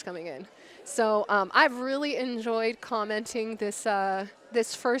skaters coming in. So I've really enjoyed commenting this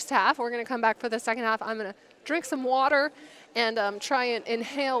this first half. We're going to come back for the second half. I'm going to drink some water and try and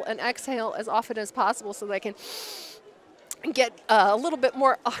inhale and exhale as often as possible so that I can get a little bit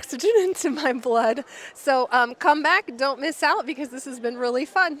more oxygen into my blood. So come back. Don't miss out because this has been really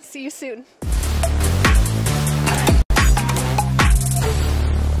fun. See you soon.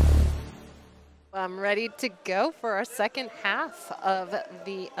 I'm ready to go for our second half of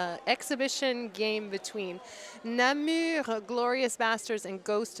the exhibition game between Namur, Glorious Basterds, and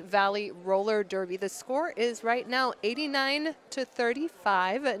Ghost Valley Roller Derby. The score is right now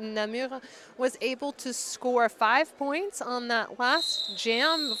 89-35. Namur was able to score 5 points on that last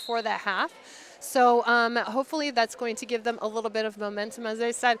jam before the half. So hopefully that's going to give them a little bit of momentum. As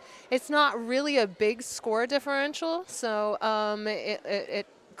I said, it's not really a big score differential, so it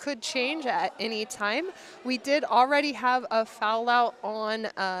could change at any time. We did already have a foul out on the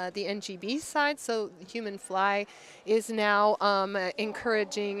NGB side, so Human Fly is now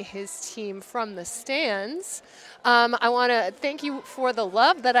encouraging his team from the stands. I want to thank you for the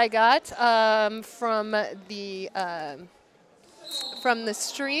love that I got from the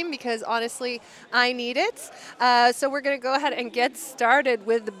stream because honestly I need it. So we're going to go ahead and get started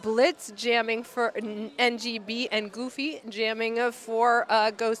with Blitz jamming for NGB and Goofy jamming for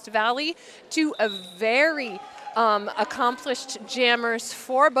Ghost Valley. Two very accomplished jammers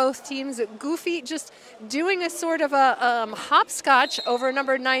for both teams. Goofy just doing a sort of a hopscotch over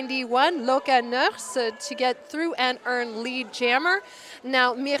number 91, Auver'Niaks, to get through and earn lead jammer.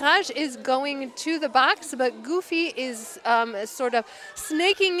 Now, Mirage is going to the box, but Goofy is sort of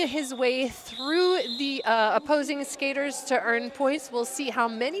snaking his way through the opposing skaters to earn points. We'll see how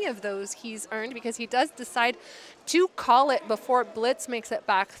many of those he's earned because he does decide to call it before Blitz makes it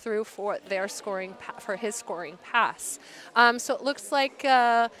back through for their scoring for his scoring pass. So it looks like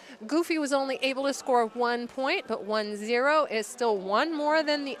Goofy was only able to score 1 point, but 1-0 is still one more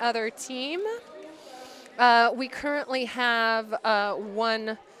than the other team. We currently have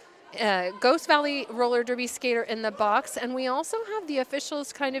one Ghost Valley Roller Derby skater in the box, and we also have the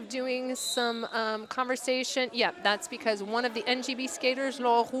officials kind of doing some conversation. Yeah, that's because one of the NGB skaters,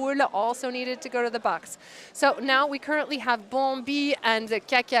 L'Enroule, also needed to go to the box. So now we currently have Bombi and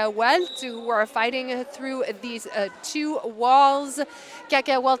Cacahuète who are fighting through these two walls.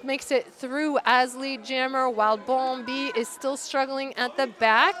 Cacahuète makes it through as lead jammer, while Bombi is still struggling at the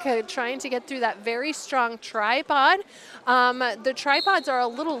back, trying to get through that very strong tripod. The tripods are a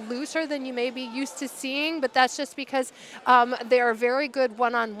little looser than you may be used to seeing, but that's just because they are very good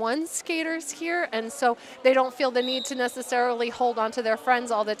one-on-one skaters here, and so they don't feel the need to necessarily hold on to their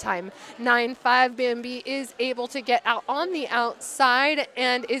friends all the time. 9-5 Bambi is able to get out on the outside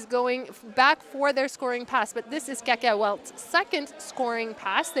and is going back for their scoring pass, but this is Cacahuète's second scoring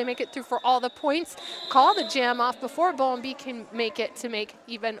pass. They make it through for all the points, call the jam off before Bombi can make it to make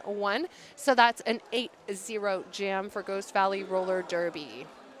even one. So that's an 8-0 jam for Ghost Valley Roller Derby.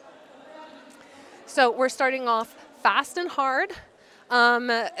 So we're starting off fast and hard.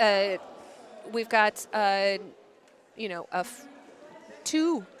 We've got, you know,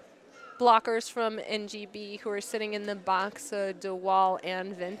 two blockers from NGB who are sitting in the box, De Wall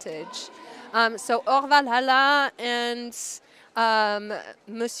and Vintage. So Auver'Niaks and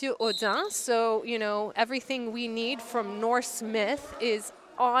Monsieur Audin. So, you know, everything we need from North Smith is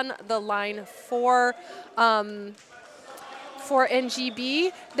on the line for for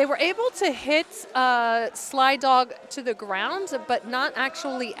NGB. They were able to hit Sly Dog to the ground, but not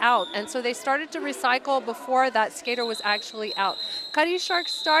actually out. And so they started to recycle before that skater was actually out. Cuddy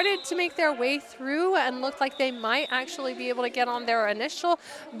Sharks started to make their way through and looked like they might actually be able to get on their initial,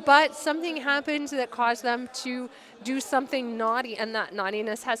 but something happened that caused them to do something naughty, and that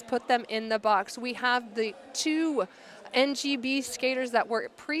naughtiness has put them in the box. We have the two NGB skaters that were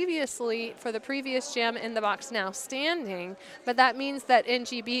previously for the previous jam in the box now standing, but that means that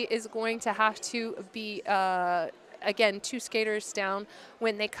NGB is going to have to be again, 2 skaters down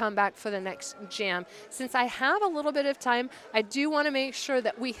when they come back for the next jam. Since I have a little bit of time, I do want to make sure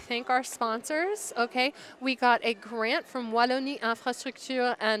that we thank our sponsors, okay? We got a grant from Wallonie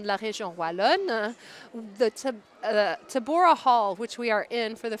Infrastructure and La Région Wallonne. The Tabora Hall, which we are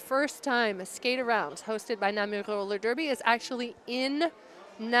in for the first time, a skate around, hosted by Namur Roller Derby, is actually in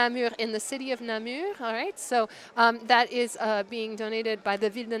Namur, in the city of Namur, all right? So that is being donated by the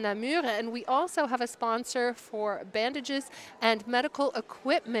Ville de Namur, and we also have a sponsor for bandages and medical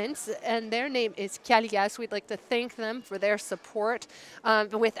equipment, and their name is Calias. We'd like to thank them for their support.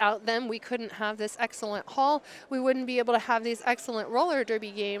 Without them, we couldn't have this excellent hall, we wouldn't be able to have these excellent roller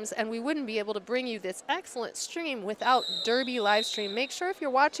derby games, and we wouldn't be able to bring you this excellent stream without Derby live stream. Make sure if you're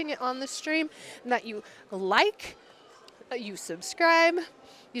watching it on the stream that you like, you subscribe,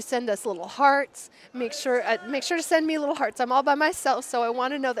 you send us little hearts. Make sure to send me little hearts. I'm all by myself, so I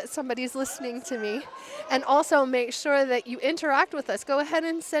want to know that somebody's listening to me. And also make sure that you interact with us. Go ahead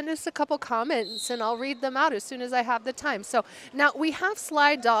and send us a couple comments, and I'll read them out as soon as I have the time. So now we have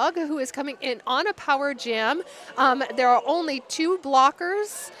Sly Dog, who is coming in on a power jam. There are only 2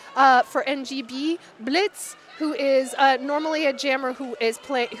 blockers for NGB. Blitz, who is normally a jammer who is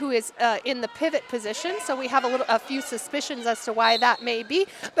in the pivot position. So we have a few suspicions as to why that may be,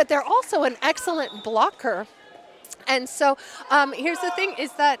 but they're also an excellent blocker. And so here's the thing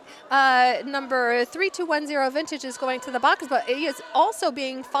is that number 3210 Vintage is going to the box, but he is also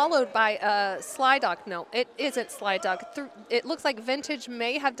being followed by Sly Dog. No, it isn't Sly Dog. It looks like Vintage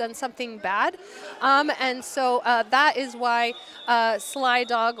may have done something bad. And so that is why Sly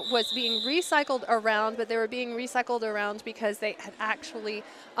Dog was being recycled around, but they were being recycled around because they had actually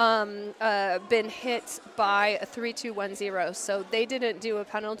been hit by a 3210. So they didn't do a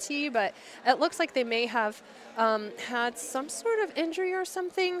penalty, but it looks like they may have had some sort of injury or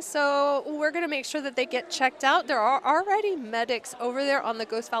something, so we're going to make sure that they get checked out. There are already medics over there on the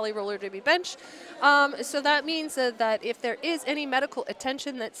Ghost Valley Roller Derby bench, so that means that if there is any medical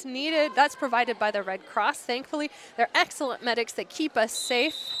attention that's needed, that's provided by the Red Cross, thankfully. They're excellent medics that keep us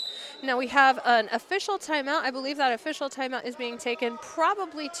safe. Now we have an official timeout. I believe that official timeout is being taken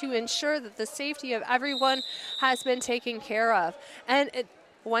probably to ensure that the safety of everyone has been taken care of. And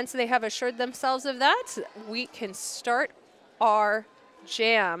once they have assured themselves of that, we can start our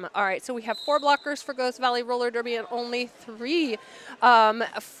jam. All right, so we have 4 blockers for Ghost Valley Roller Derby and only 3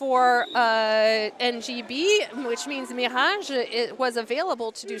 for NGB, which means Mirage was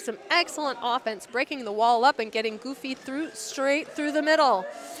available to do some excellent offense, breaking the wall up and getting Goofy straight through the middle.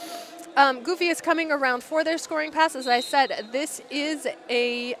 Goofy is coming around for their scoring pass. As I said, this is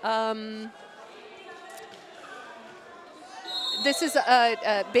a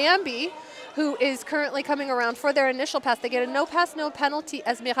Bambi, who is currently coming around for their initial pass. They get a no pass, no penalty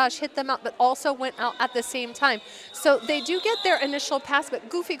as Mirage hit them out, but also went out at the same time. So they do get their initial pass, but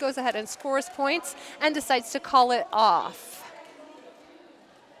Goofy goes ahead and scores points and decides to call it off.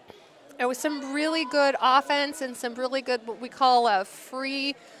 There was some really good offense and some really good, what we call a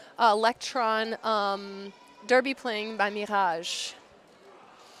free electron derby playing by Mirage.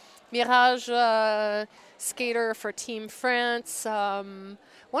 Mirage skater for Team France,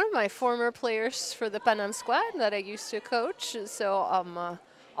 one of my former players for the Panam squad that I used to coach, so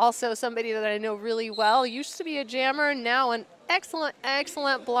also somebody that I know really well, used to be a jammer, now an excellent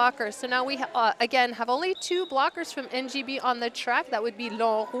blocker. So now we again have only 2 blockers from NGB on the track. That would be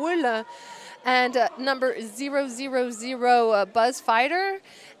L'Enroule and number 000 Buzz Fighter.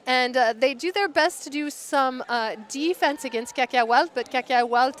 And they do their best to do some defense against Cacahuète, but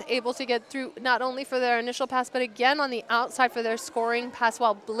Cacahuète able to get through not only for their initial pass, but again on the outside for their scoring pass,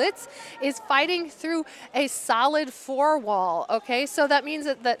 while Blitz is fighting through a solid 4 wall, okay? So that means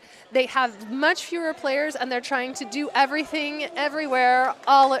that they have much fewer players, and they're trying to do everything, everywhere,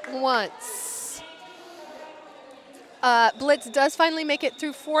 all at once. Blitz does finally make it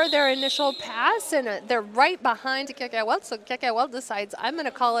through for their initial pass, and they're right behind Cacahuète, so Cacahuète decides, I'm going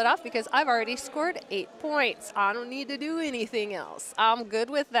to call it off because I've already scored 8 points. I don't need to do anything else. I'm good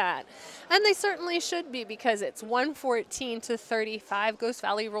with that. And they certainly should be, because it's 114 to 35. Ghost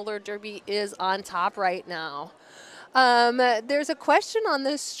Valley Roller Derby is on top right now. There's a question on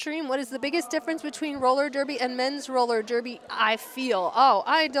this stream. What is the biggest difference between roller derby and men's roller derby? I feel. Oh,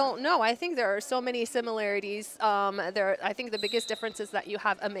 I don't know. I think there are so many similarities. I think the biggest difference is that you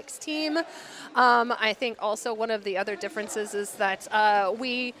have a mixed team. I think also one of the other differences is that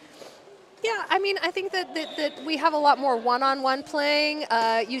yeah, I mean, I think that we have a lot more one-on-one playing.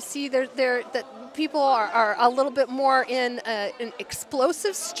 You see that people are a little bit more in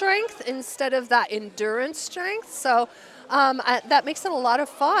explosive strength instead of that endurance strength. So that makes it a lot of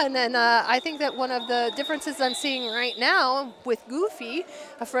fun. And I think that one of the differences I'm seeing right now with Goofy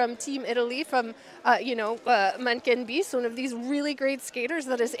from Team Italy, from Mannequin Beast, one of these really great skaters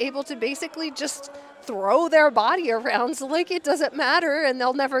that is able to basically just throw their body around so like it doesn't matter and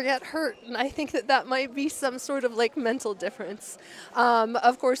they'll never get hurt. And I think that might be some sort of like mental difference.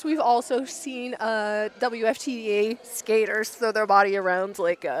 Of course, we've also seen WFTDA skaters throw their body around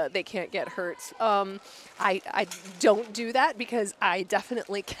like they can't get hurt. I don't do that because I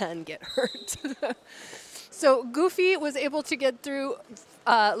definitely can get hurt. So Goofy was able to get through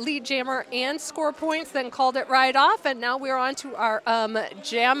lead jammer and score points, then called it right off. And now we're on to our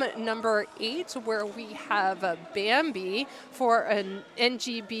jam number 8, where we have Bambi for an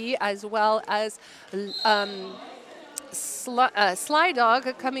NGB, as well as Sly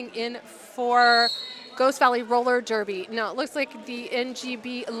Dog coming in for Ghost Valley Roller Derby. Now it looks like the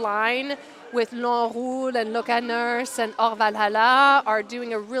NGB line with L'Enroule and Locaners and Auver'Niaks are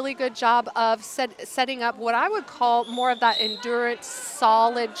doing a really good job of setting up what I would call more of that endurance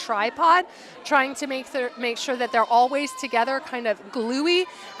solid tripod, trying to make sure that they're always together, kind of gluey,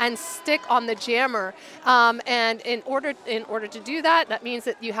 and stick on the jammer. And in order to do that, that means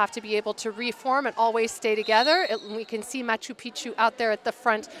that you have to be able to reform and always stay together. We can see Machu Picchu out there at the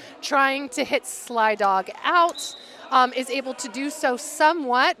front trying to hit Sly Dog out. Is able to do so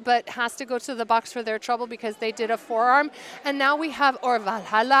somewhat, but has to go to the box for their trouble because they did a forearm. And now we have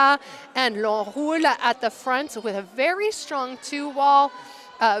Auver'Niaks and L'Enroule at the front with a very strong 2-wall,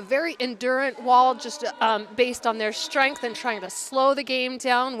 very endurant wall, just based on their strength and trying to slow the game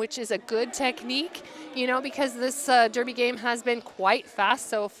down, which is a good technique, you know, because this derby game has been quite fast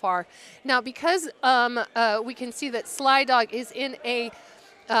so far. Now, because we can see that Sly Dog is in a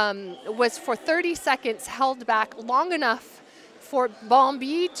was for 30 seconds held back long enough for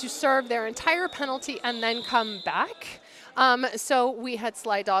Bambi to serve their entire penalty and then come back. So we had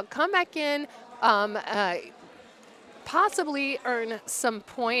Sly Dog come back in, possibly earn some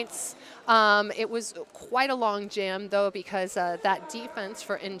points. It was quite a long jam, though, because that defense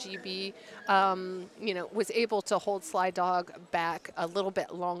for NGB, was able to hold Sly Dog back a little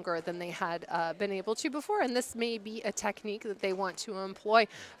bit longer than they had been able to before. And this may be a technique that they want to employ.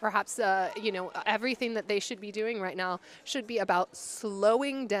 Perhaps, everything that they should be doing right now should be about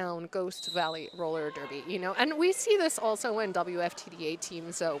slowing down Ghost Valley Roller Derby, And we see this also in WFTDA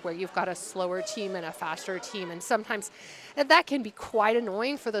teams, where you've got a slower team and a faster team. And sometimes that can be quite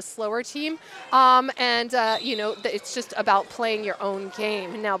annoying for the slower team. It's just about playing your own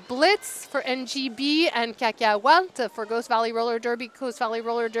game. Now, Blitz for NGB and Cacahuète for Ghost Valley Roller Derby. Ghost Valley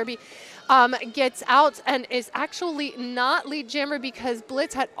Roller Derby gets out and is actually not lead jammer because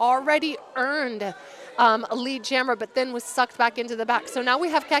Blitz had already earned a lead jammer, but then was sucked back into the back. So now we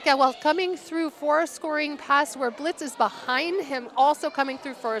have Cacahuète coming through for a scoring pass, where Blitz is behind him, also coming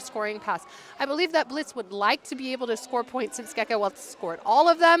through for a scoring pass. I believe that Blitz would like to be able to score points since Cacahuète scored all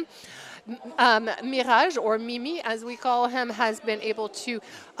of them. Mirage, or Mimi as we call him, has been able to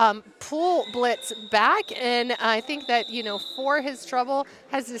pull Blitz back, and I think that, for his trouble,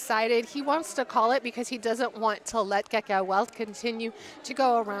 has decided he wants to call it because he doesn't want to let Cacahuète continue to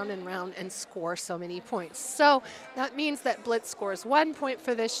go around and round and score so many points. So that means that Blitz scores 1 point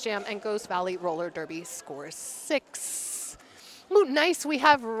for this jam, and Ghost Valley Roller Derby scores 6. Ooh, nice. We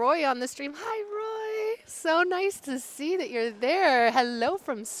have Roy on the stream. Hi, Roy. So nice to see that you're there. Hello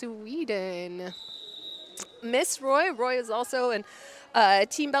from Sweden. Miss Roy. Roy is also a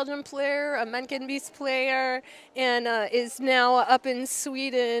Team Belgium player, a Mannequin Beast player, and is now up in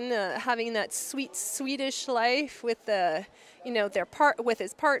Sweden having that sweet Swedish life with with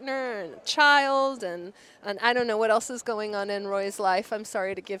his partner and child, and I don't know what else is going on in Roy's life. I'm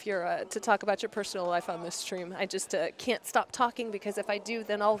sorry to give to talk about your personal life on this stream. I just can't stop talking, because if I do,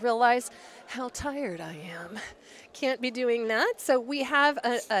 then I'll realize how tired I am. Can't be doing that. So we have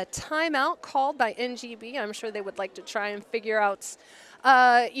a timeout called by NGB. I'm sure they would like to try and figure out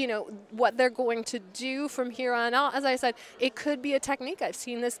you know, what they're going to do from here on out. As I said, it could be a technique. I've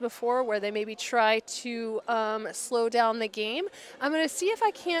seen this before where they maybe try to slow down the game. I'm going to see if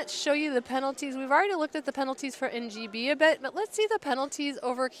I can't show you the penalties. We've already looked at the penalties for NGB a bit, but let's see the penalties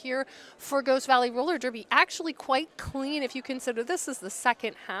over here for Ghost Valley Roller Derby. Actually quite clean if you consider this is the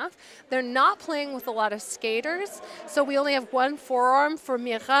second half. They're not playing with a lot of skaters, so we only have one forearm for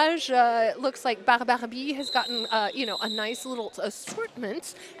Mirage. It looks like Barbarbi has gotten, you know, a nice little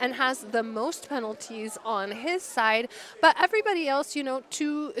assortment and has the most penalties on his side, but everybody else, you know,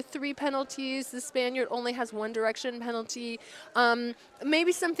 2, 3 penalties. The Spaniard only has one direction penalty.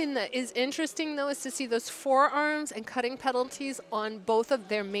 Maybe something that is interesting, though, is to see those forearms and cutting penalties on both of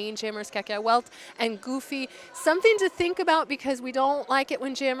their main jammers, Welt and Goofy. Something to think about, because we don't like it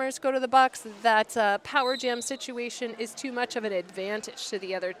when jammers go to the box. That power jam situation is too much of an advantage to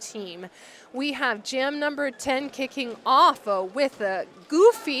the other team. We have jam number 10 kicking off with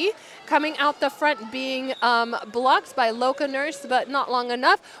Goofy coming out the front, being blocked by Loca Nurse, but not long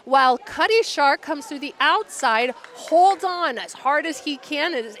enough, while Cuddy Shark comes through the outside, holds on as hard as he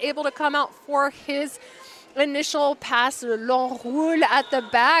can, and is able to come out for his initial pass. L'Enroule at the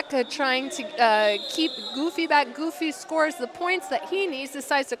back, trying to keep Goofy back. Goofy scores the points that he needs,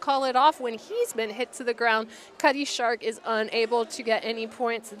 decides to call it off when he's been hit to the ground. Cuddy Shark is unable to get any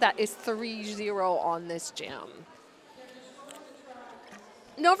points. That is 3-0 on this jam.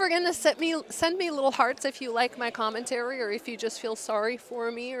 Don't forget to send me little hearts if you like my commentary, or if you just feel sorry for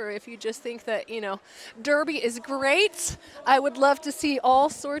me, or if you just think that, you know, Derby is great. I would love to see all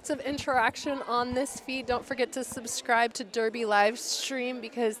sorts of interaction on this feed. Don't forget to subscribe to Derby live stream,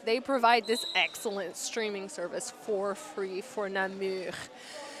 because they provide this excellent streaming service for free for Namur.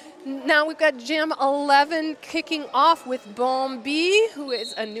 Now we've got Jam 11 kicking off with Bombi, who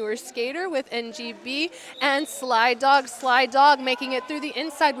is a newer skater with NGB, and Sly Dog. Sly Dog making it through the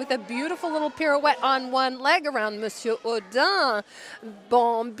inside with a beautiful little pirouette on one leg around Monsieur Audin.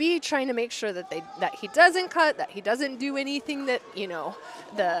 Bombi trying to make sure that he doesn't cut, that he doesn't do anything that, you know,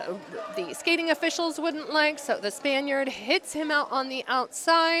 the skating officials wouldn't like. So the Spaniard hits him out on the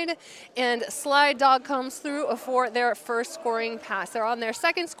outside, and Sly Dog comes through for their first scoring pass. They're on their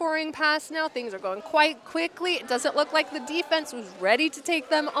second scoring pass now. Things are going quite quickly. It doesn't look like the defense was ready to take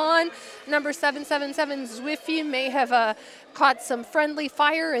them on. Number 777 Zwiffy may have caught some friendly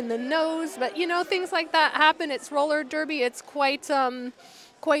fire in the nose, but you know, things like that happen. It's roller derby. It's quite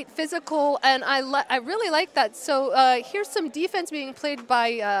physical, and I really like that. So here's some defense being played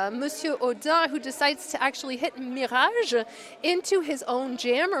by Monsieur Audin, who decides to actually hit Mirage into his own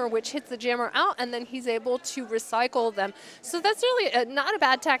jammer, which hits the jammer out, and then he's able to recycle them. So that's really not a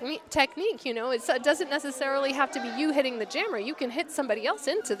bad technique, you know. It doesn't necessarily have to be you hitting the jammer. You can hit somebody else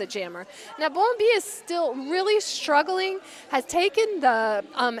into the jammer. Now, Bombi is still really struggling, has taken the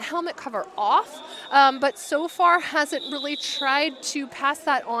helmet cover off, but so far hasn't really tried to pass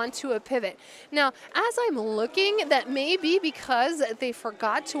that on to a pivot. Now, as I'm looking, that may be because they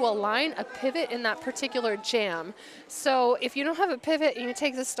forgot to align a pivot in that particular jam. So if you don't have a pivot and you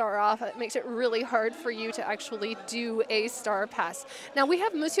take the star off, it makes it really hard for you to actually do a star pass. Now we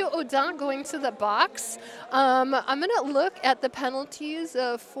have Monsieur Audin going to the box. I'm going to look at the penalties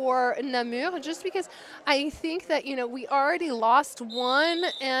for Namur, just because I think that, you know, we already lost one,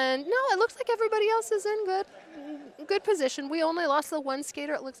 and no, it looks like everybody else is in good position. We only lost the one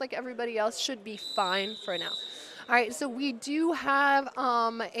skater. It looks like everybody else should be fine for now. All right, so we do have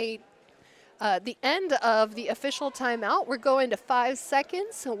the end of the official timeout. We're going to 5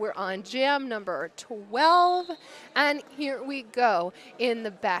 seconds, so we're on jam number 12, and here we go. In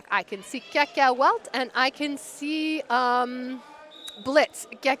the back, I can see Welt, and I can see Blitz.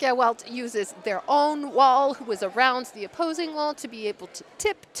 Welt uses their own wall, who is around the opposing wall, to be able to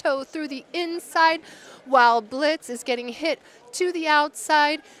tiptoe through the inside, while Blitz is getting hit to the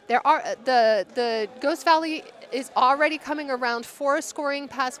outside. There are the Ghost Valley is already coming around for a scoring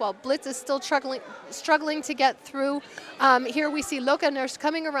pass, while Blitz is still struggling to get through. Here we see Loca Nurse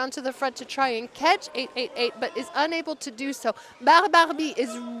coming around to the front to try and catch 888, but is unable to do so. Barbarbi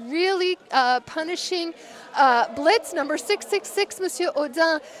is really punishing Blitz. Number 666, Monsieur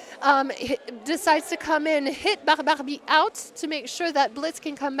Audin, decides to come in, hit Barbarbi out to make sure that Blitz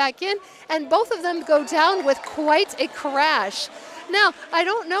can come back in, and both of them go down with quite a crash. Now, I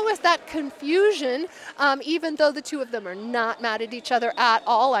don't know if that confusion, even though the two of them are not mad at each other at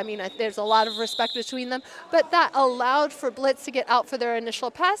all, I mean, there's a lot of respect between them, but that allowed for Blitz to get out for their initial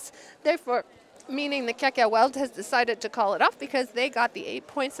pass, therefore meaning the Welt has decided to call it off, because they got the 8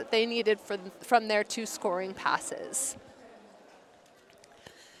 points that they needed from their 2 scoring passes.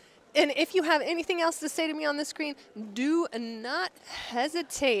 And if you have anything else to say to me on the screen, do not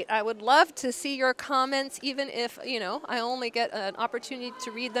hesitate. I would love to see your comments, even if, you know, I only get an opportunity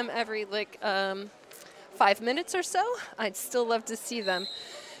to read them every, like, 5 minutes or so. I'd still love to see them.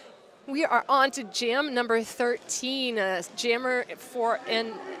 We are on to jam number 13. Jammer for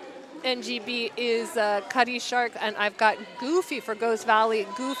NGB is Cuddy Shark, and I've got Goofy for Ghost Valley.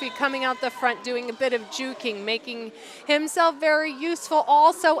 Goofy coming out the front, doing a bit of juking, making himself very useful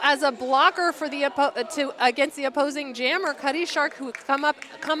also as a blocker for the against the opposing jammer, Cuddy Shark, who come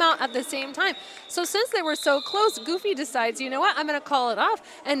out at the same time. So since they were so close, Goofy decides, you know what, I'm going to call it off,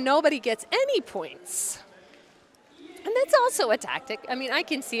 and nobody gets any points. And that's also a tactic. I mean, I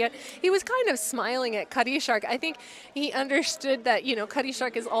can see it. He was kind of smiling at Cuddy Shark. I think he understood that, you know, Cuddy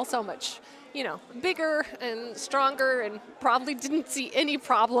Shark is also much, you know, bigger and stronger, and probably didn't see any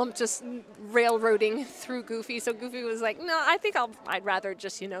problem just railroading through Goofy. So Goofy was like, no, I think I'd rather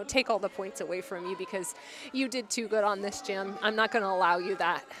just, you know, take all the points away from you because you did too good on this jam. I'm not going to allow you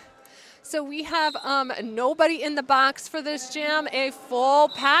that. So we have nobody in the box for this jam, a full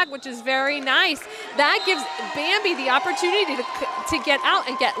pack, which is very nice. That gives Bambi the opportunity to get out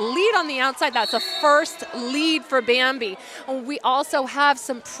and get lead on the outside. That's a first lead for Bambi. We also have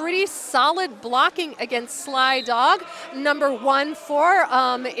some pretty solid blocking against Sly Dog. Number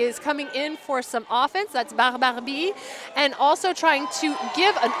 1-4 is coming in for some offense. That's Barbie. And also trying to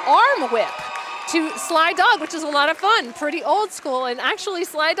give an arm whip to Sly Dog, which is a lot of fun, pretty old school. And actually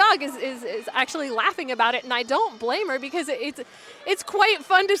Sly Dog is actually laughing about it, and I don't blame her because it's quite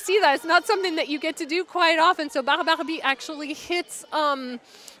fun to see that. It's not something that you get to do quite often. So Barbie actually hits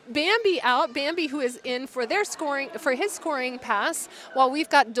Bambi out, Bambi who is in for his scoring pass, while we've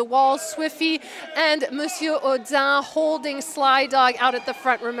got DeWall, Swiffy, and Monsieur Audin holding Sly Dog out at the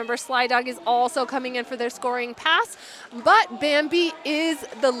front. Remember, Sly Dog is also coming in for their scoring pass, but Bambi is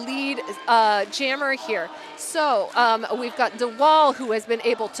the lead jammer here. So we've got DeWall, who has been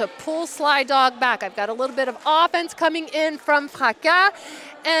able to pull Sly Dog back. I've got a little bit of offense coming in from Fracas,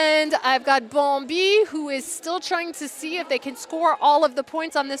 and I've got Bambi, who is still trying to see if they can score all of the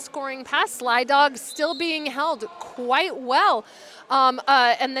points on this scoring pass. Sly Dog still being held quite well.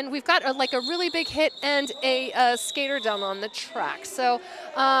 And then we've got like a really big hit and a skater down on the track. So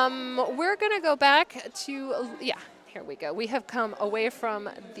we're going to go back to, yeah, here we go. We have come away from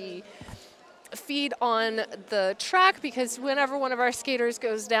the feed on the track because whenever one of our skaters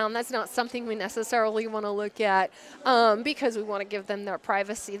goes down, that's not something we necessarily want to look at because we want to give them their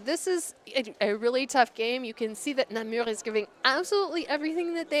privacy. This is a really tough game. You can see that Namur is giving absolutely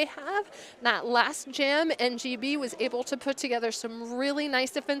everything that they have. That last jam, NGB was able to put together some really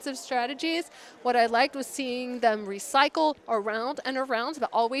nice defensive strategies. What I liked was seeing them recycle around and around, but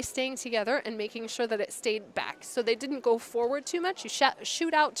always staying together and making sure that it stayed back. So they didn't go forward too much. You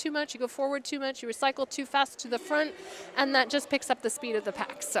shoot out too much. You go forward too much, you recycle too fast to the front, and that just picks up the speed of the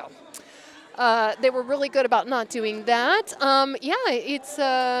pack. So they were really good about not doing that. Yeah, it's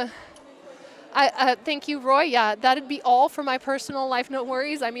thank you, Roy. Yeah, that'd be all for my personal life. No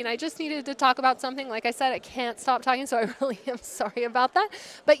worries. I mean, I just needed to talk about something. Like I said, I can't stop talking, so I really am sorry about that.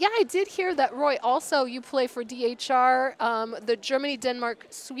 But yeah, I did hear that, Roy, also you play for DHR, the Germany, Denmark,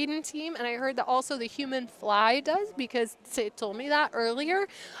 Sweden team, and I heard that also the Human Fly does, because it told me that earlier.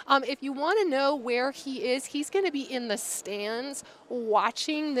 If you want to know where he is, he's going to be in the stands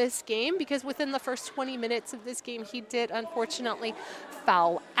watching this game, because within the first 20 minutes of this game, he did unfortunately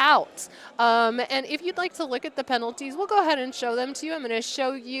foul out. And if you'd like to look at the penalties, we'll go ahead and show them to you. I'm going to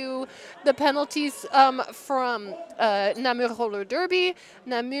show you the penalties from Namur Roller Derby.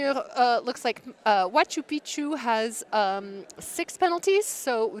 Namur looks like Machu Picchu has 6 penalties,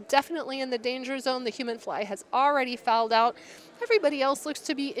 so definitely in the danger zone. The Human Fly has already fouled out. Everybody else looks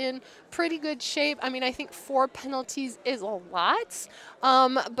to be in pretty good shape. I mean, I think 4 penalties is a lot,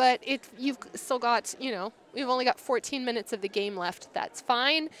 but if you've still got, you know, we've only got 14 minutes of the game left. That's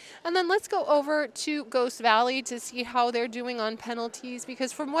fine. And then let's go over to Ghost Valley to see how they're doing on penalties,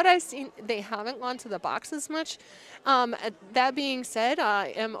 because from what I've seen, they haven't gone to the box as much. That being said,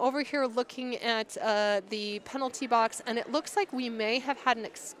 I am over here looking at the penalty box, and it looks like we may have had an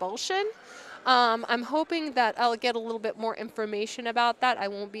expulsion. I'm hoping that I'll get a little bit more information about that. I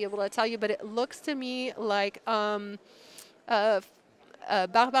won't be able to tell you, but it looks to me like Barbie,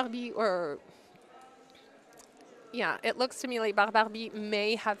 or yeah, it looks to me like Barbie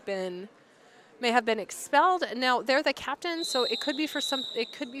may have been may have been expelled. Now they're the captain, so it could be for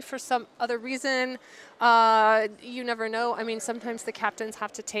some other reason. You never know. I mean, sometimes the captains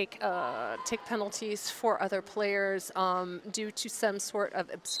have to take penalties for other players due to some sort of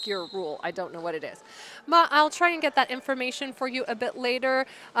obscure rule. I don't know what it is. But I'll try and get that information for you a bit later.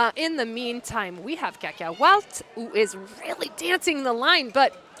 In the meantime, we have Cacahuète, who is really dancing the line,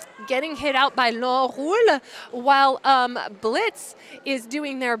 but getting hit out by L'Enroule, while Blitz is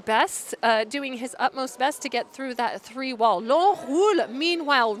doing their best, doing his utmost best to get through that 3-wall. L'Enroule,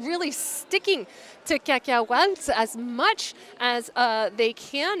 meanwhile, really sticking to Cacahuète as much as they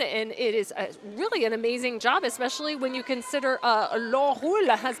can, and it is really an amazing job, especially when you consider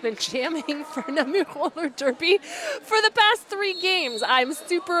L'Enroule has been jamming for Namur Roller Derby for the past 3 games. I'm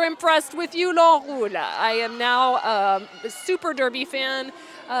super impressed with you, L'Enroule. I am now a super Derby fan.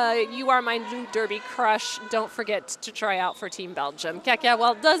 You are my new Derby crush. Don't forget to try out for Team Belgium.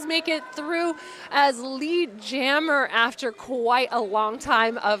 Cacahuète does make it through as lead jammer after quite a long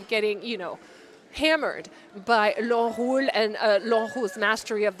time of getting, you know, hammered by L'Enroule and L'Enroule's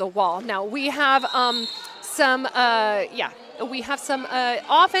mastery of the wall. Now we have some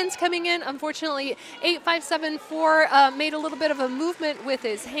offense coming in. Unfortunately, 8574 made a little bit of a movement with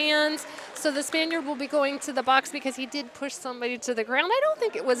his hands. So the Spaniard will be going to the box because he did push somebody to the ground. I don't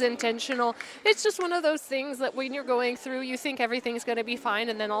think it was intentional. It's just one of those things that when you're going through, you think everything's going to be fine,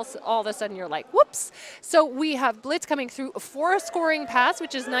 and then all of a sudden you're like, whoops. So we have Blitz coming through for a scoring pass,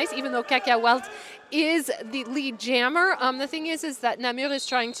 which is nice, even though Cacahuète is the lead jammer. The thing is that Namur is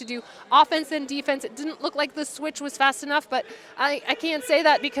trying to do offense and defense. It didn't look like the switch was fast enough, but I can't say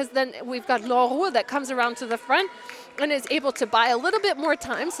that because then we've got L'Enroule that comes around to the front and is able to buy a little bit more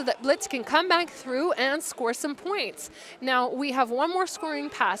time so that Blitz can come back through and score some points. Now, we have one more scoring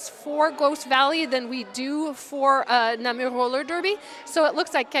pass for Ghost Valley than we do for Namur Roller Derby. So it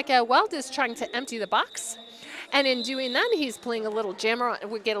looks like Cacahuète is trying to empty the box. And in doing that, he's playing a little jammer.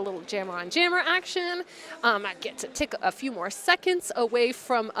 We get a little jammer on jammer action. I get to take a few more seconds away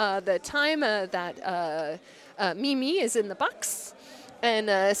from the time that Mimi is in the box.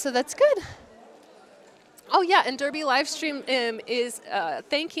 And so that's good. Oh, yeah, and Derby Livestream is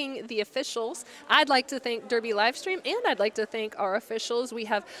thanking the officials. I'd like to thank Derby Livestream, and I'd like to thank our officials. We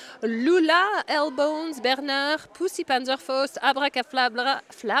have Lula, Elbones, Bernard, Pussy Panzerfaust,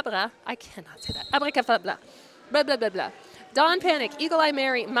 Abracaflabra, I cannot say that, Abracaflabra, blah, blah, blah, blah. Don Panic, Eagle Eye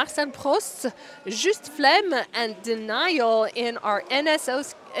Mary, Marcel Prost, Just Flemme, and Denial in our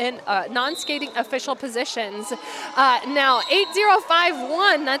NSO and non-skating official positions. Now,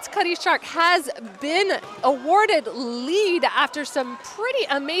 8051, that's Cuddy Shark, has been awarded lead after some pretty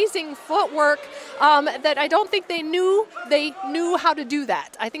amazing footwork that I don't think they knew how to do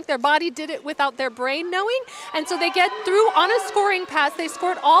that. I think their body did it without their brain knowing, and so they get through on a scoring pass. They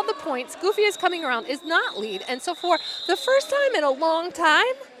scored all the points. Goofy is coming around, is not lead, and so for the first time in a long time,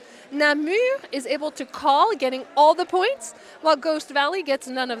 Namur is able to call, getting all the points, while Ghost Valley gets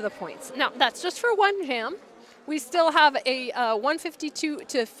none of the points. Now, that's just for one jam. We still have a 152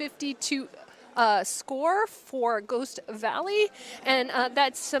 to 52 score for Ghost Valley, and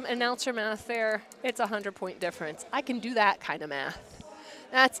that's some announcer math there. It's a 100-point difference. I can do that kind of math.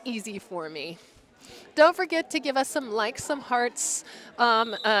 That's easy for me. Don't forget to give us some likes, some hearts,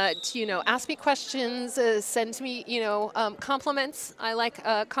 to, ask me questions, send me, compliments. I like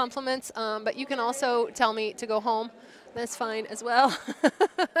compliments, but you can also tell me to go home. That's fine as well.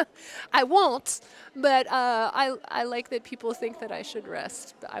 I won't, but I like that people think that I should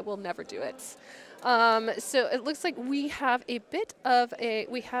rest, but I will never do it. So it looks like we have a bit of a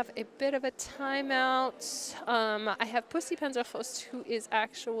timeout. I have Pussy Panzerfaust, who is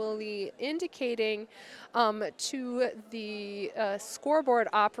actually indicating to the scoreboard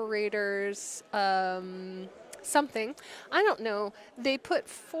operators something. I don't know. They put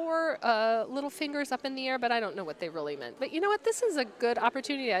 4 little fingers up in the air, but I don't know what they really meant. But you know what? This is a good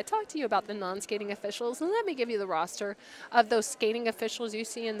opportunity. I talked to you about the non-skating officials, and let me give you the roster of those skating officials you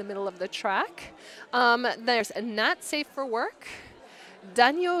see in the middle of the track. There's Nat Safe for Work,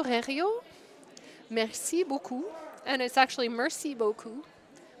 Daniel Rerio, Merci beaucoup, and it's actually Merci beaucoup,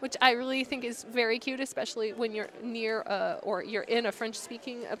 which I really think is very cute, especially when you're near or you're in a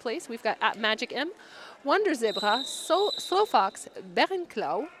French-speaking place. We've got at Magic M, Wonder Zebra, Slow Fox,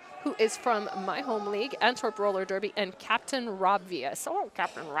 Berenclau, who is from my home league, Antwerp Roller Derby, and Captain Robvious. Oh,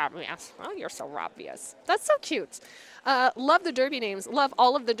 Captain Robvious. Oh, you're so Robvious. That's so cute. Love the Derby names. Love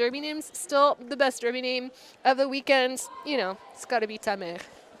all of the Derby names. Still the best Derby name of the weekend. It's got to be ta mère,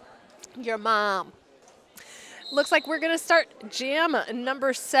 your mom. Looks like we're going to start jam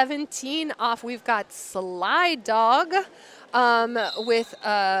number 17 off. We've got Slide Dog with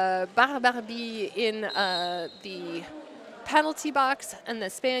Barbie in the penalty box, and the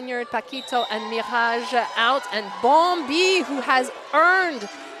Spaniard Paquito and Mirage out, and Bombi, who has earned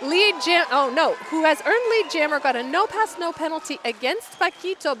lead jam. Oh no, who has earned lead jammer, got a no pass, no penalty against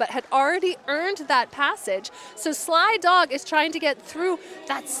Paquito, but had already earned that passage. So Sly Dog is trying to get through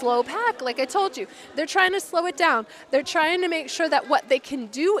that slow pack. Like I told you, they're trying to slow it down. They're trying to make sure that what they can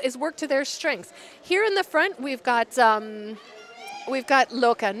do is work to their strengths. Here in the front, we've got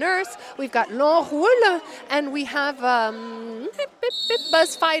Loca Nurse, we've got L'Enroule, and we have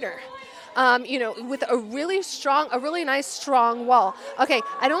Buzz Fighter. You know, with a really nice strong wall. Okay,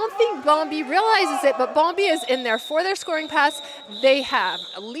 I don't think Bombi realizes it, but Bombi is in there for their scoring pass. They have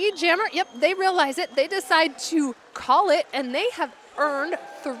a lead jammer. Yep, they realize it. They decide to call it, and they have earned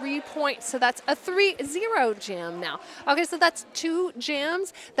 3 points. So that's a 3-0 jam now. Okay, so that's 2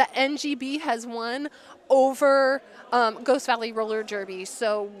 jams that NGB has won over Ghost Valley Roller Derby.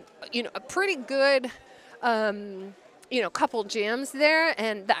 So, you know, a pretty good you know, couple jams there,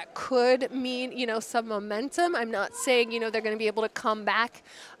 and that could mean, you know, some momentum. I'm not saying, you know, they're going to be able to come back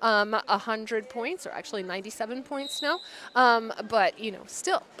 100 points, or actually 97 points now. But, you know,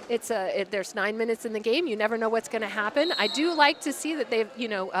 still, there's 9 minutes in the game. You never know what's going to happen. I do like to see that they've, you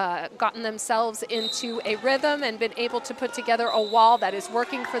know, gotten themselves into a rhythm and been able to put together a wall that is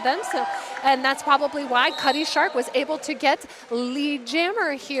working for them. So, and that's probably why Cuddy Shark was able to get lead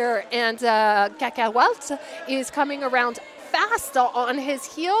jammer here, and Cacahualt is coming around fast on his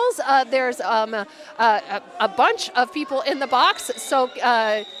heels. There's a bunch of people in the box, so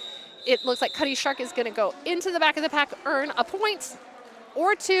it looks like Cuddy Shark is going to go into the back of the pack, earn a point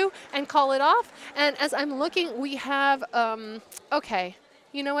or 2, and call it off. And as I'm looking, we have, okay,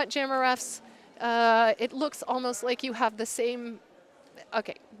 you know what, Jammer refs? It looks almost like you have the same,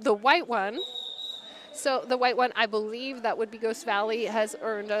 okay, the white one. So the white one, I believe that would be Ghost Valley, has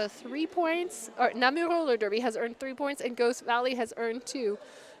earned 3 points, or Namur Roller Derby has earned 3 points, and Ghost Valley has earned 2.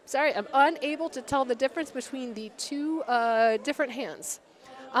 Sorry, I'm unable to tell the difference between the 2 different hands.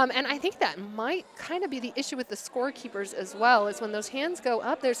 And I think that might kind of be the issue with the scorekeepers as well, is when those hands go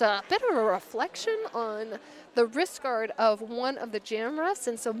up, there's a bit of a reflection on the wrist guard of one of the jam refs,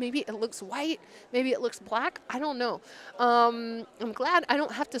 and so maybe it looks white, maybe it looks black, I don't know. I'm glad I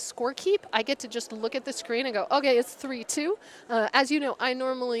don't have to score keep. I get to just look at the screen and go, okay, it's 3-2. As you know, I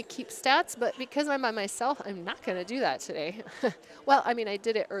normally keep stats, but because I'm by myself, I'm not going to do that today. Well, I mean, I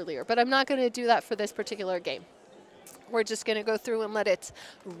did it earlier, but I'm not going to do that for this particular game. We're just going to go through and let it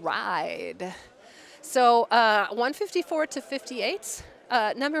ride. So 154 to 58.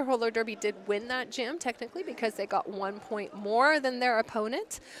 Namur Roller Derby did win that jam technically because they got 1 point more than their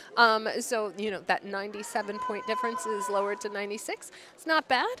opponent. So, you know, that 97-point difference is lowered to 96. It's not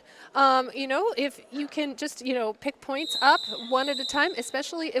bad. You know, if you can just, you know, pick points up one at a time,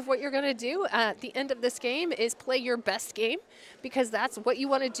 especially if what you're going to do at the end of this game is play your best game, because that's what you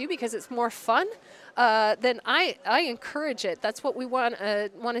want to do, because it's more fun, then I encourage it. That's what we want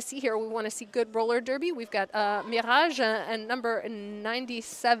to see here. We want to see good roller derby. We've got Mirage and number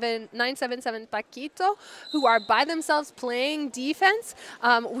 977 Paquito, who are by themselves playing defense.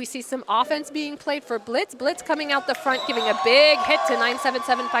 We see some offense being played for Blitz. Blitz coming out the front, giving a big hit to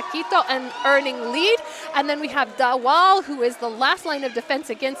 977 Paquito and earning lead. And then we have Dawal, who is the last line of defense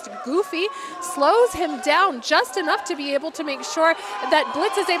against Goofy, slows him down just enough to be able to make sure that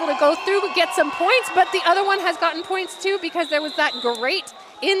Blitz is able to go through, get some points, but the other one has gotten points too, because there was that great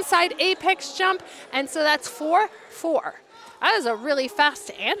inside apex jump, and so that's 4-4. That was a really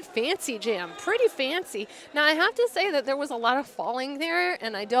fast and fancy jam, pretty fancy. Now I have to say that there was a lot of falling there,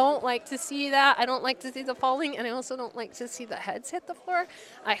 and I don't like to see that. I don't like to see the falling, and I also don't like to see the heads hit the floor.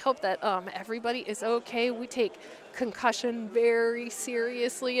 I hope that everybody is okay. We take concussion very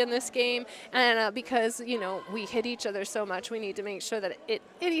seriously in this game, and because, you know, we hit each other so much, we need to make sure that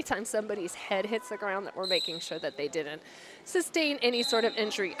anytime somebody's head hits the ground, that we're making sure that they didn't sustain any sort of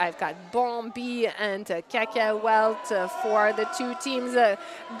injury. I've got Bombi and Cacahualt for the 2 teams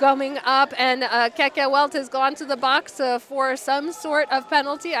coming up, and Cacahualt has gone to the box for some sort of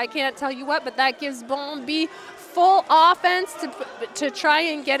penalty. I can't tell you what, but that gives Bombi full offense to try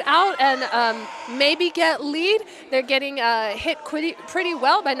and get out and maybe get lead. They're getting hit pretty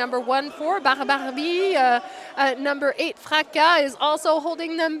well by number 14, Barbie. Number 8, Fracas, is also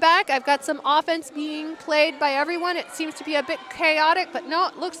holding them back. I've got some offense being played by everyone. It seems to be a bit chaotic, but no,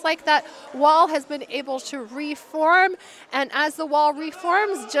 it looks like that wall has been able to reform. And as the wall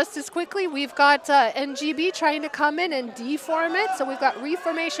reforms, just as quickly, we've got NGB trying to come in and deform it. So we've got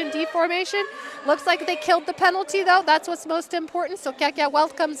reformation, deformation. Looks like they killed the penalty, though. That's what's most important. So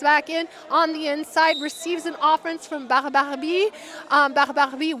Cacahuète comes back in on the inside, receives an offense from Barbarbi.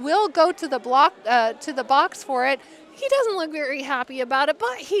 Barbarbi will go to the block, to the box for it. He doesn't look very happy about it,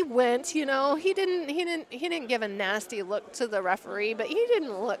 but he went. You know, he didn't give a nasty look to the referee, but he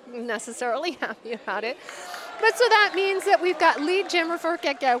didn't look necessarily happy about it. But so that means that we've got lead jammer for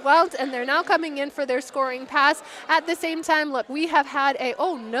Cacahuète, and they're now coming in for their scoring pass. At the same time, look, we have had a,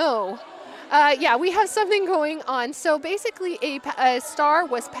 oh no. Yeah, we have something going on. So basically, a star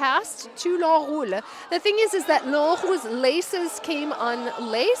was passed to L'Enroule. The thing is that L'Enroule's laces came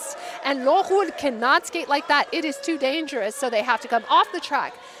unlaced, and L'Enroule cannot skate like that. It is too dangerous, so they have to come off the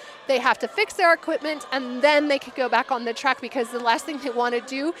track. They have to fix their equipment, and then they can go back on the track, because the last thing they want to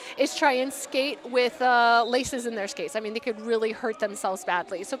do is try and skate with laces in their skates. I mean, they could really hurt themselves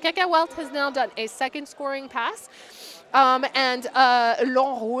badly. So Cacahuète has now done a second scoring pass. And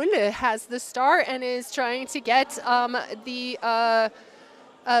L'Enroule has the star and is trying to get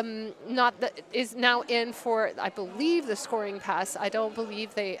is now in for, I believe, the scoring pass. I don't believe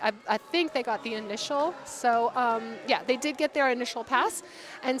I think they got the initial. So yeah, they did get their initial pass.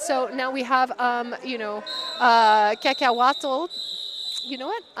 And so now we have, Cacahuète. You know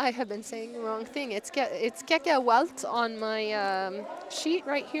what? I have been saying the wrong thing. It's Cacahuète on my sheet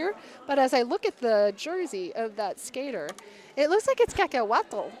right here. But as I look at the jersey of that skater, it looks like it's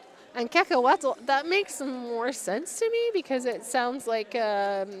Cacahuète. And Cacahuète, that makes more sense to me, because it sounds like,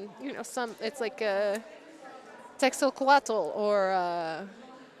 it's like a Texocoatl, or,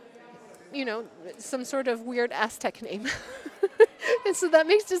 some sort of weird Aztec name. And so that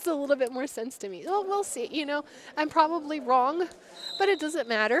makes just a little bit more sense to me. Well, we'll see. I'm probably wrong, but it doesn't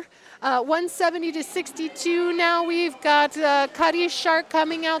matter. 170 to 62 now. We've got Cuddy Shark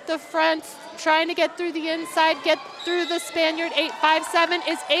coming out the front, trying to get through the inside, get through the Spaniard. 857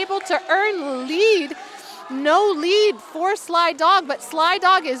 is able to earn lead. No lead for Sly Dog, but Sly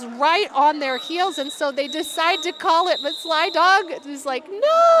Dog is right on their heels, and so they decide to call it. But Sly Dog is like,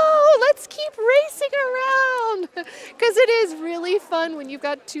 no, let's keep racing around, because it is really fun when you've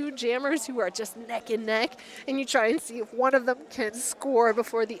got two jammers who are just neck and neck, and you try and see if one of them can score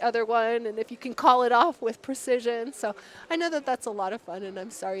before the other one, and if you can call it off with precision. So I know that that's a lot of fun, and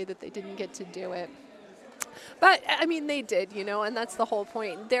I'm sorry that they didn't get to do it. But, I mean, they did, and that's the whole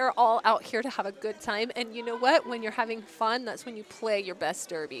point. They're all out here to have a good time. And you know what? When you're having fun, that's when you play your best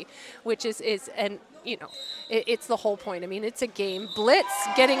derby, which it's the whole point. I mean, it's a game. Blitz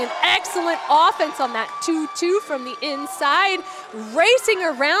getting an excellent offense on that 2-2 from the inside, racing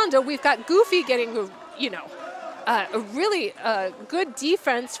around. We've got Goofy getting, a really good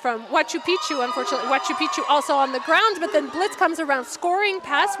defense from Machu Picchu. Unfortunately, Machu Picchu also on the ground, but then Blitz comes around, scoring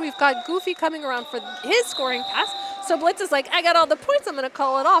pass. We've got Goofy coming around for his scoring pass. So Blitz is like, I got all the points, I'm going to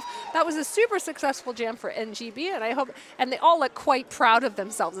call it off. That was a super successful jam for NGB, and they all look quite proud of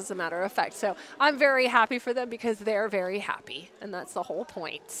themselves, as a matter of fact. So I'm very happy for them, because they're very happy, and that's the whole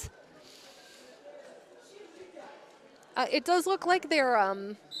point. It does look like their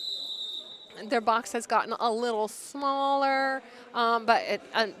box has gotten a little smaller,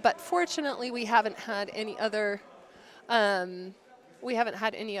 but fortunately we haven't had any other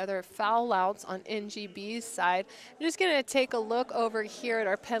foul outs on NGB's side. I'm just going to take a look over here at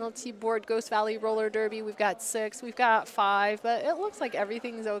our penalty board. Ghost Valley Roller Derby, we've got 6, we've got 5, but it looks like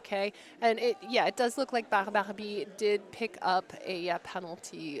everything's okay. And it does look like Barbarbi did pick up a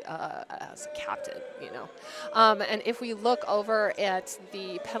penalty as a captain, And if we look over at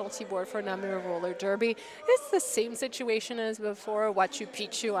the penalty board for Namur Roller Derby, it's the same situation as before. Machu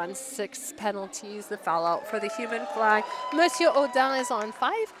Picchu on 6 penalties, the foul out for the human fly. Monsieur Audin is on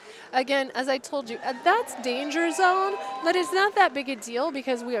 5. Again, as I told you, that's danger zone, but it's not that big a deal,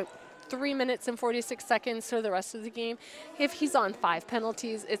 because we have 3 minutes and 46 seconds for the rest of the game. If he's on 5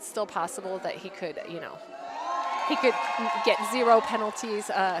 penalties, it's still possible that he could, he could get 0 penalties.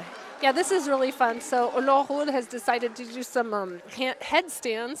 Yeah, this is really fun. So L'Enroule has decided to do some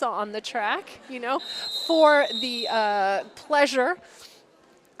headstands on the track, for the pleasure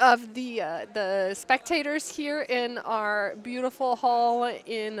of the spectators here in our beautiful hall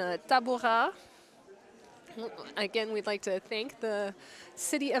in Tabora. Again, we'd like to thank the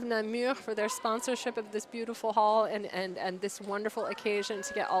city of Namur for their sponsorship of this beautiful hall and this wonderful occasion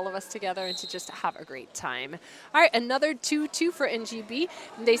to get all of us together and to just have a great time. All right, another 2-2 for NGB.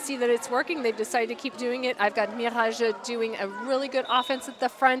 They see that it's working. They've decided to keep doing it. I've got Mirage doing a really good offense at the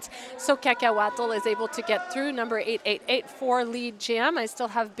front. So Cacahuatl is able to get through. Number 888 for lead jam. I still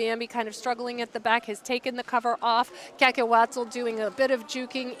have Bambi kind of struggling at the back, has taken the cover off. Cacahuatl doing a bit of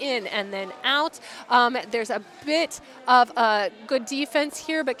juking in and then out. There's a bit of good defense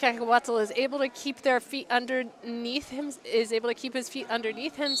here, but Cacahuatl is able to keep their feet underneath him, is able to keep his feet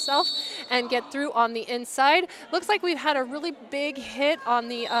underneath himself and get through on the inside. Looks like we've had a really big hit on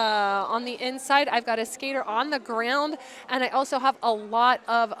the inside. I've got a skater on the ground, and I also have a lot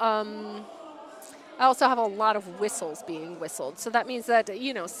of whistles being whistled. So that means that,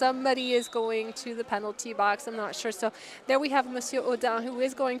 you know, somebody is going to the penalty box. I'm not sure. So there we have Monsieur Audin, who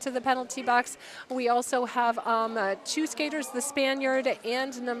is going to the penalty box. We also have two skaters, the Spaniard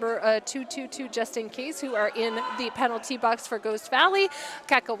and number 222, just in case, who are in the penalty box for Ghost Valley.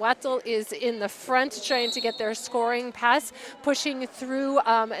 Cacahuatl is in the front trying to get their scoring pass, pushing through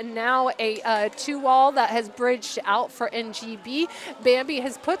now a two-wall that has bridged out for NGB. Bambi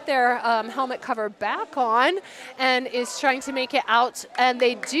has put their helmet cover back on and is trying to make it out, and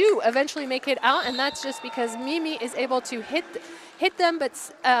they do eventually make it out, and that's just because Mimi is able to hit them, but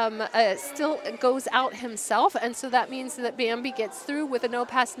still goes out himself, and so that means that Bambi gets through with a no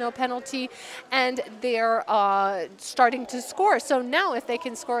pass, no penalty, and they're starting to score. So now if they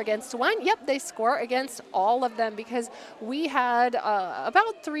can score against one, yep, they score against all of them, because we had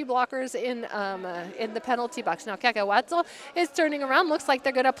about 3 blockers in the penalty box. Now Cacahuatl is turning around, looks like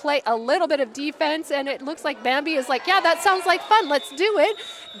they're gonna play a little bit of defense, and it looks like Bambi is like, yeah, that sounds like fun, let's do it.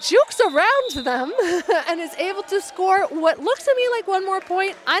 Jukes around them and is able to score what looks to me like 1 more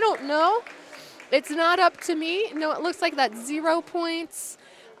point. I don't know. It's not up to me. No, it looks like that's 0 points.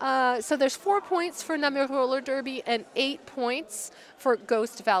 So there's 4 points for Namur Roller Derby and 8 points for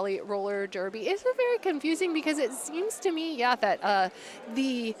Ghost Valley Roller Derby. It's very confusing because it seems to me, yeah, that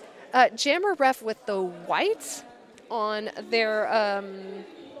the jammer ref with the white on their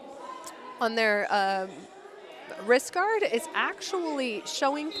wrist guard is actually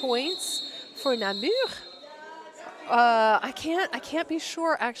showing points for Namur. I can't be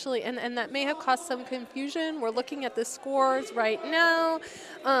sure actually, and that may have caused some confusion. We're looking at the scores right now.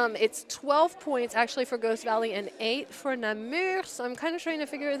 It's 12 points actually for Ghost Valley and 8 for Namur. So I'm kind of trying to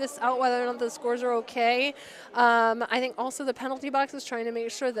figure this out, whether or not the scores are okay. I think also the penalty box is trying to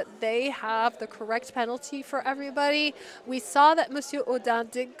make sure that they have the correct penalty for everybody. We saw that Monsieur Audin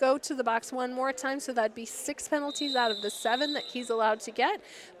did go to the box 1 more time, so that'd be 6 penalties out of the 7 that he's allowed to get.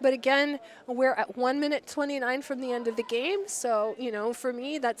 But again, we're at 1 minute 29 from the end of the game, so you know, for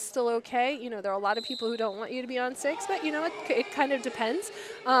me that's still okay. You know, there are a lot of people who don't want you to be on 6, but you know, it kind of depends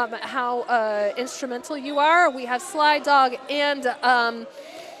how instrumental you are. We have Sly Dog and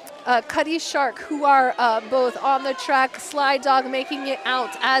Cuddy Shark, who are both on the track. Sly Dog making it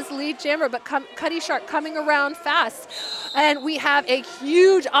out as lead jammer, but Cuddy Shark coming around fast. And we have a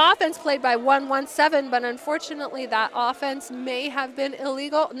huge offense played by 117, but unfortunately that offense may have been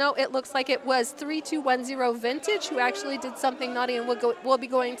illegal. No, it looks like it was 3210 Vintage who actually did something naughty and will be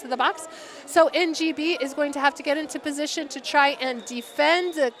going to the box. So NGB is going to have to get into position to try and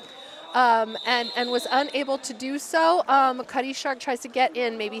defend and was unable to do so. Cuddy Shark tries to get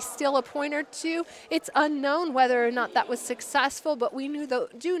in, maybe steal a point or two. It's unknown whether or not that was successful, but we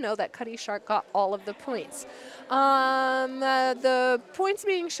do know that Cuddy Shark got all of the points. The points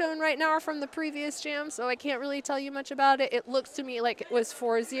being shown right now are from the previous jam, so I can't really tell you much about it. It looks to me like it was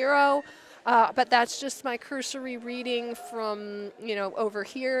 4-0. But that's just my cursory reading from, you know, over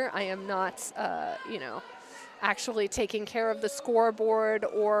here. I am not, you know, actually taking care of the scoreboard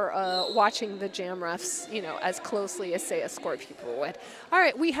or watching the jam refs, you know, as closely as, say, a score people would. All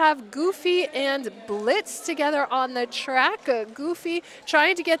right, we have Goofy and Blitz together on the track. Goofy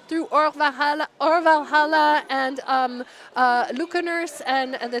trying to get through Auver'Niaks and Lucaners,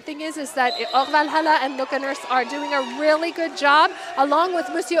 and the thing is that Auver'Niaks and Lucaners are doing a really good job, along with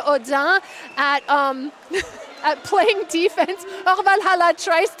Monsieur Audin at at playing defense. Auver'Niaks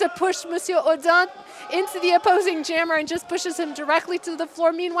tries to push Monsieur Audin into the opposing jammer and just pushes him directly to the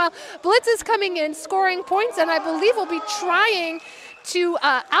floor. Meanwhile, Blitz is coming in, scoring points, and I believe will be trying to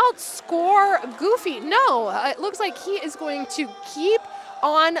outscore Goofy. No, it looks like he is going to keep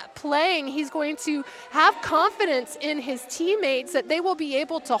on playing. He's going to have confidence in his teammates that they will be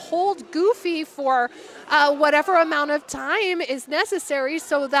able to hold Goofy for whatever amount of time is necessary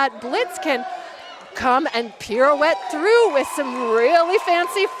so that Blitz can come and pirouette through with some really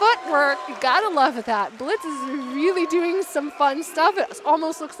fancy footwork. You gotta love that. Blitz is really doing some fun stuff. It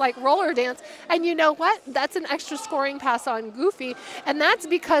almost looks like roller dance. And you know what? That's an extra scoring pass on Goofy. And that's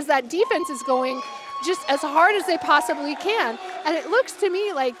because that defense is going just as hard as they possibly can. And it looks to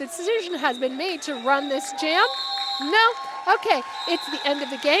me like the decision has been made to run this jam. No? Okay, it's the end of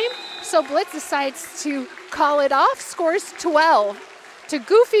the game. So Blitz decides to call it off, scores 12 to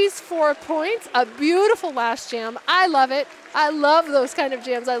Goofy's 4 points. A beautiful last jam. I love it. I love those kind of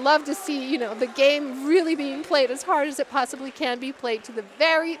jams. I love to see, you know, the game really being played as hard as it possibly can be played to the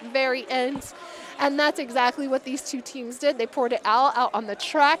very, very end. And that's exactly what these two teams did. They poured it out on the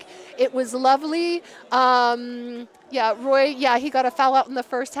track. It was lovely. Yeah, Roy, yeah, he got a foul out in the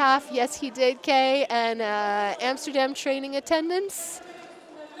first half. Yes, he did, Kay. And Amsterdam training attendance.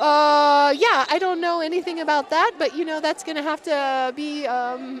 Yeah, I don't know anything about that, but, you know, that's going to have to be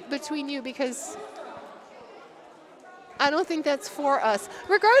between you because I don't think that's for us.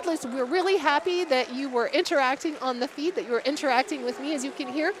 Regardless, we're really happy that you were interacting on the feed, that you were interacting with me. As you can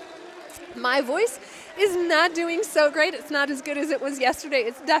hear, my voice is not doing so great. It's not as good as it was yesterday.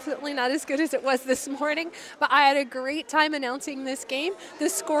 It's definitely not as good as it was this morning, but I had a great time announcing this game, the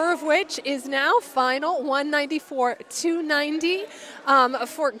score of which is now final 194-290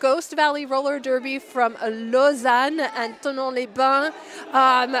 for Ghost Valley Roller Derby from Lausanne and Thonon-les-Bains.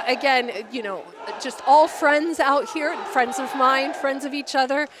 Again, you know, just all friends out here, friends of mine, friends of each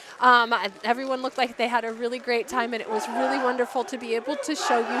other. Everyone looked like they had a really great time, and it was really wonderful to be able to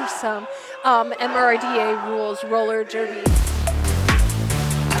show you some MRDA rules roller derby.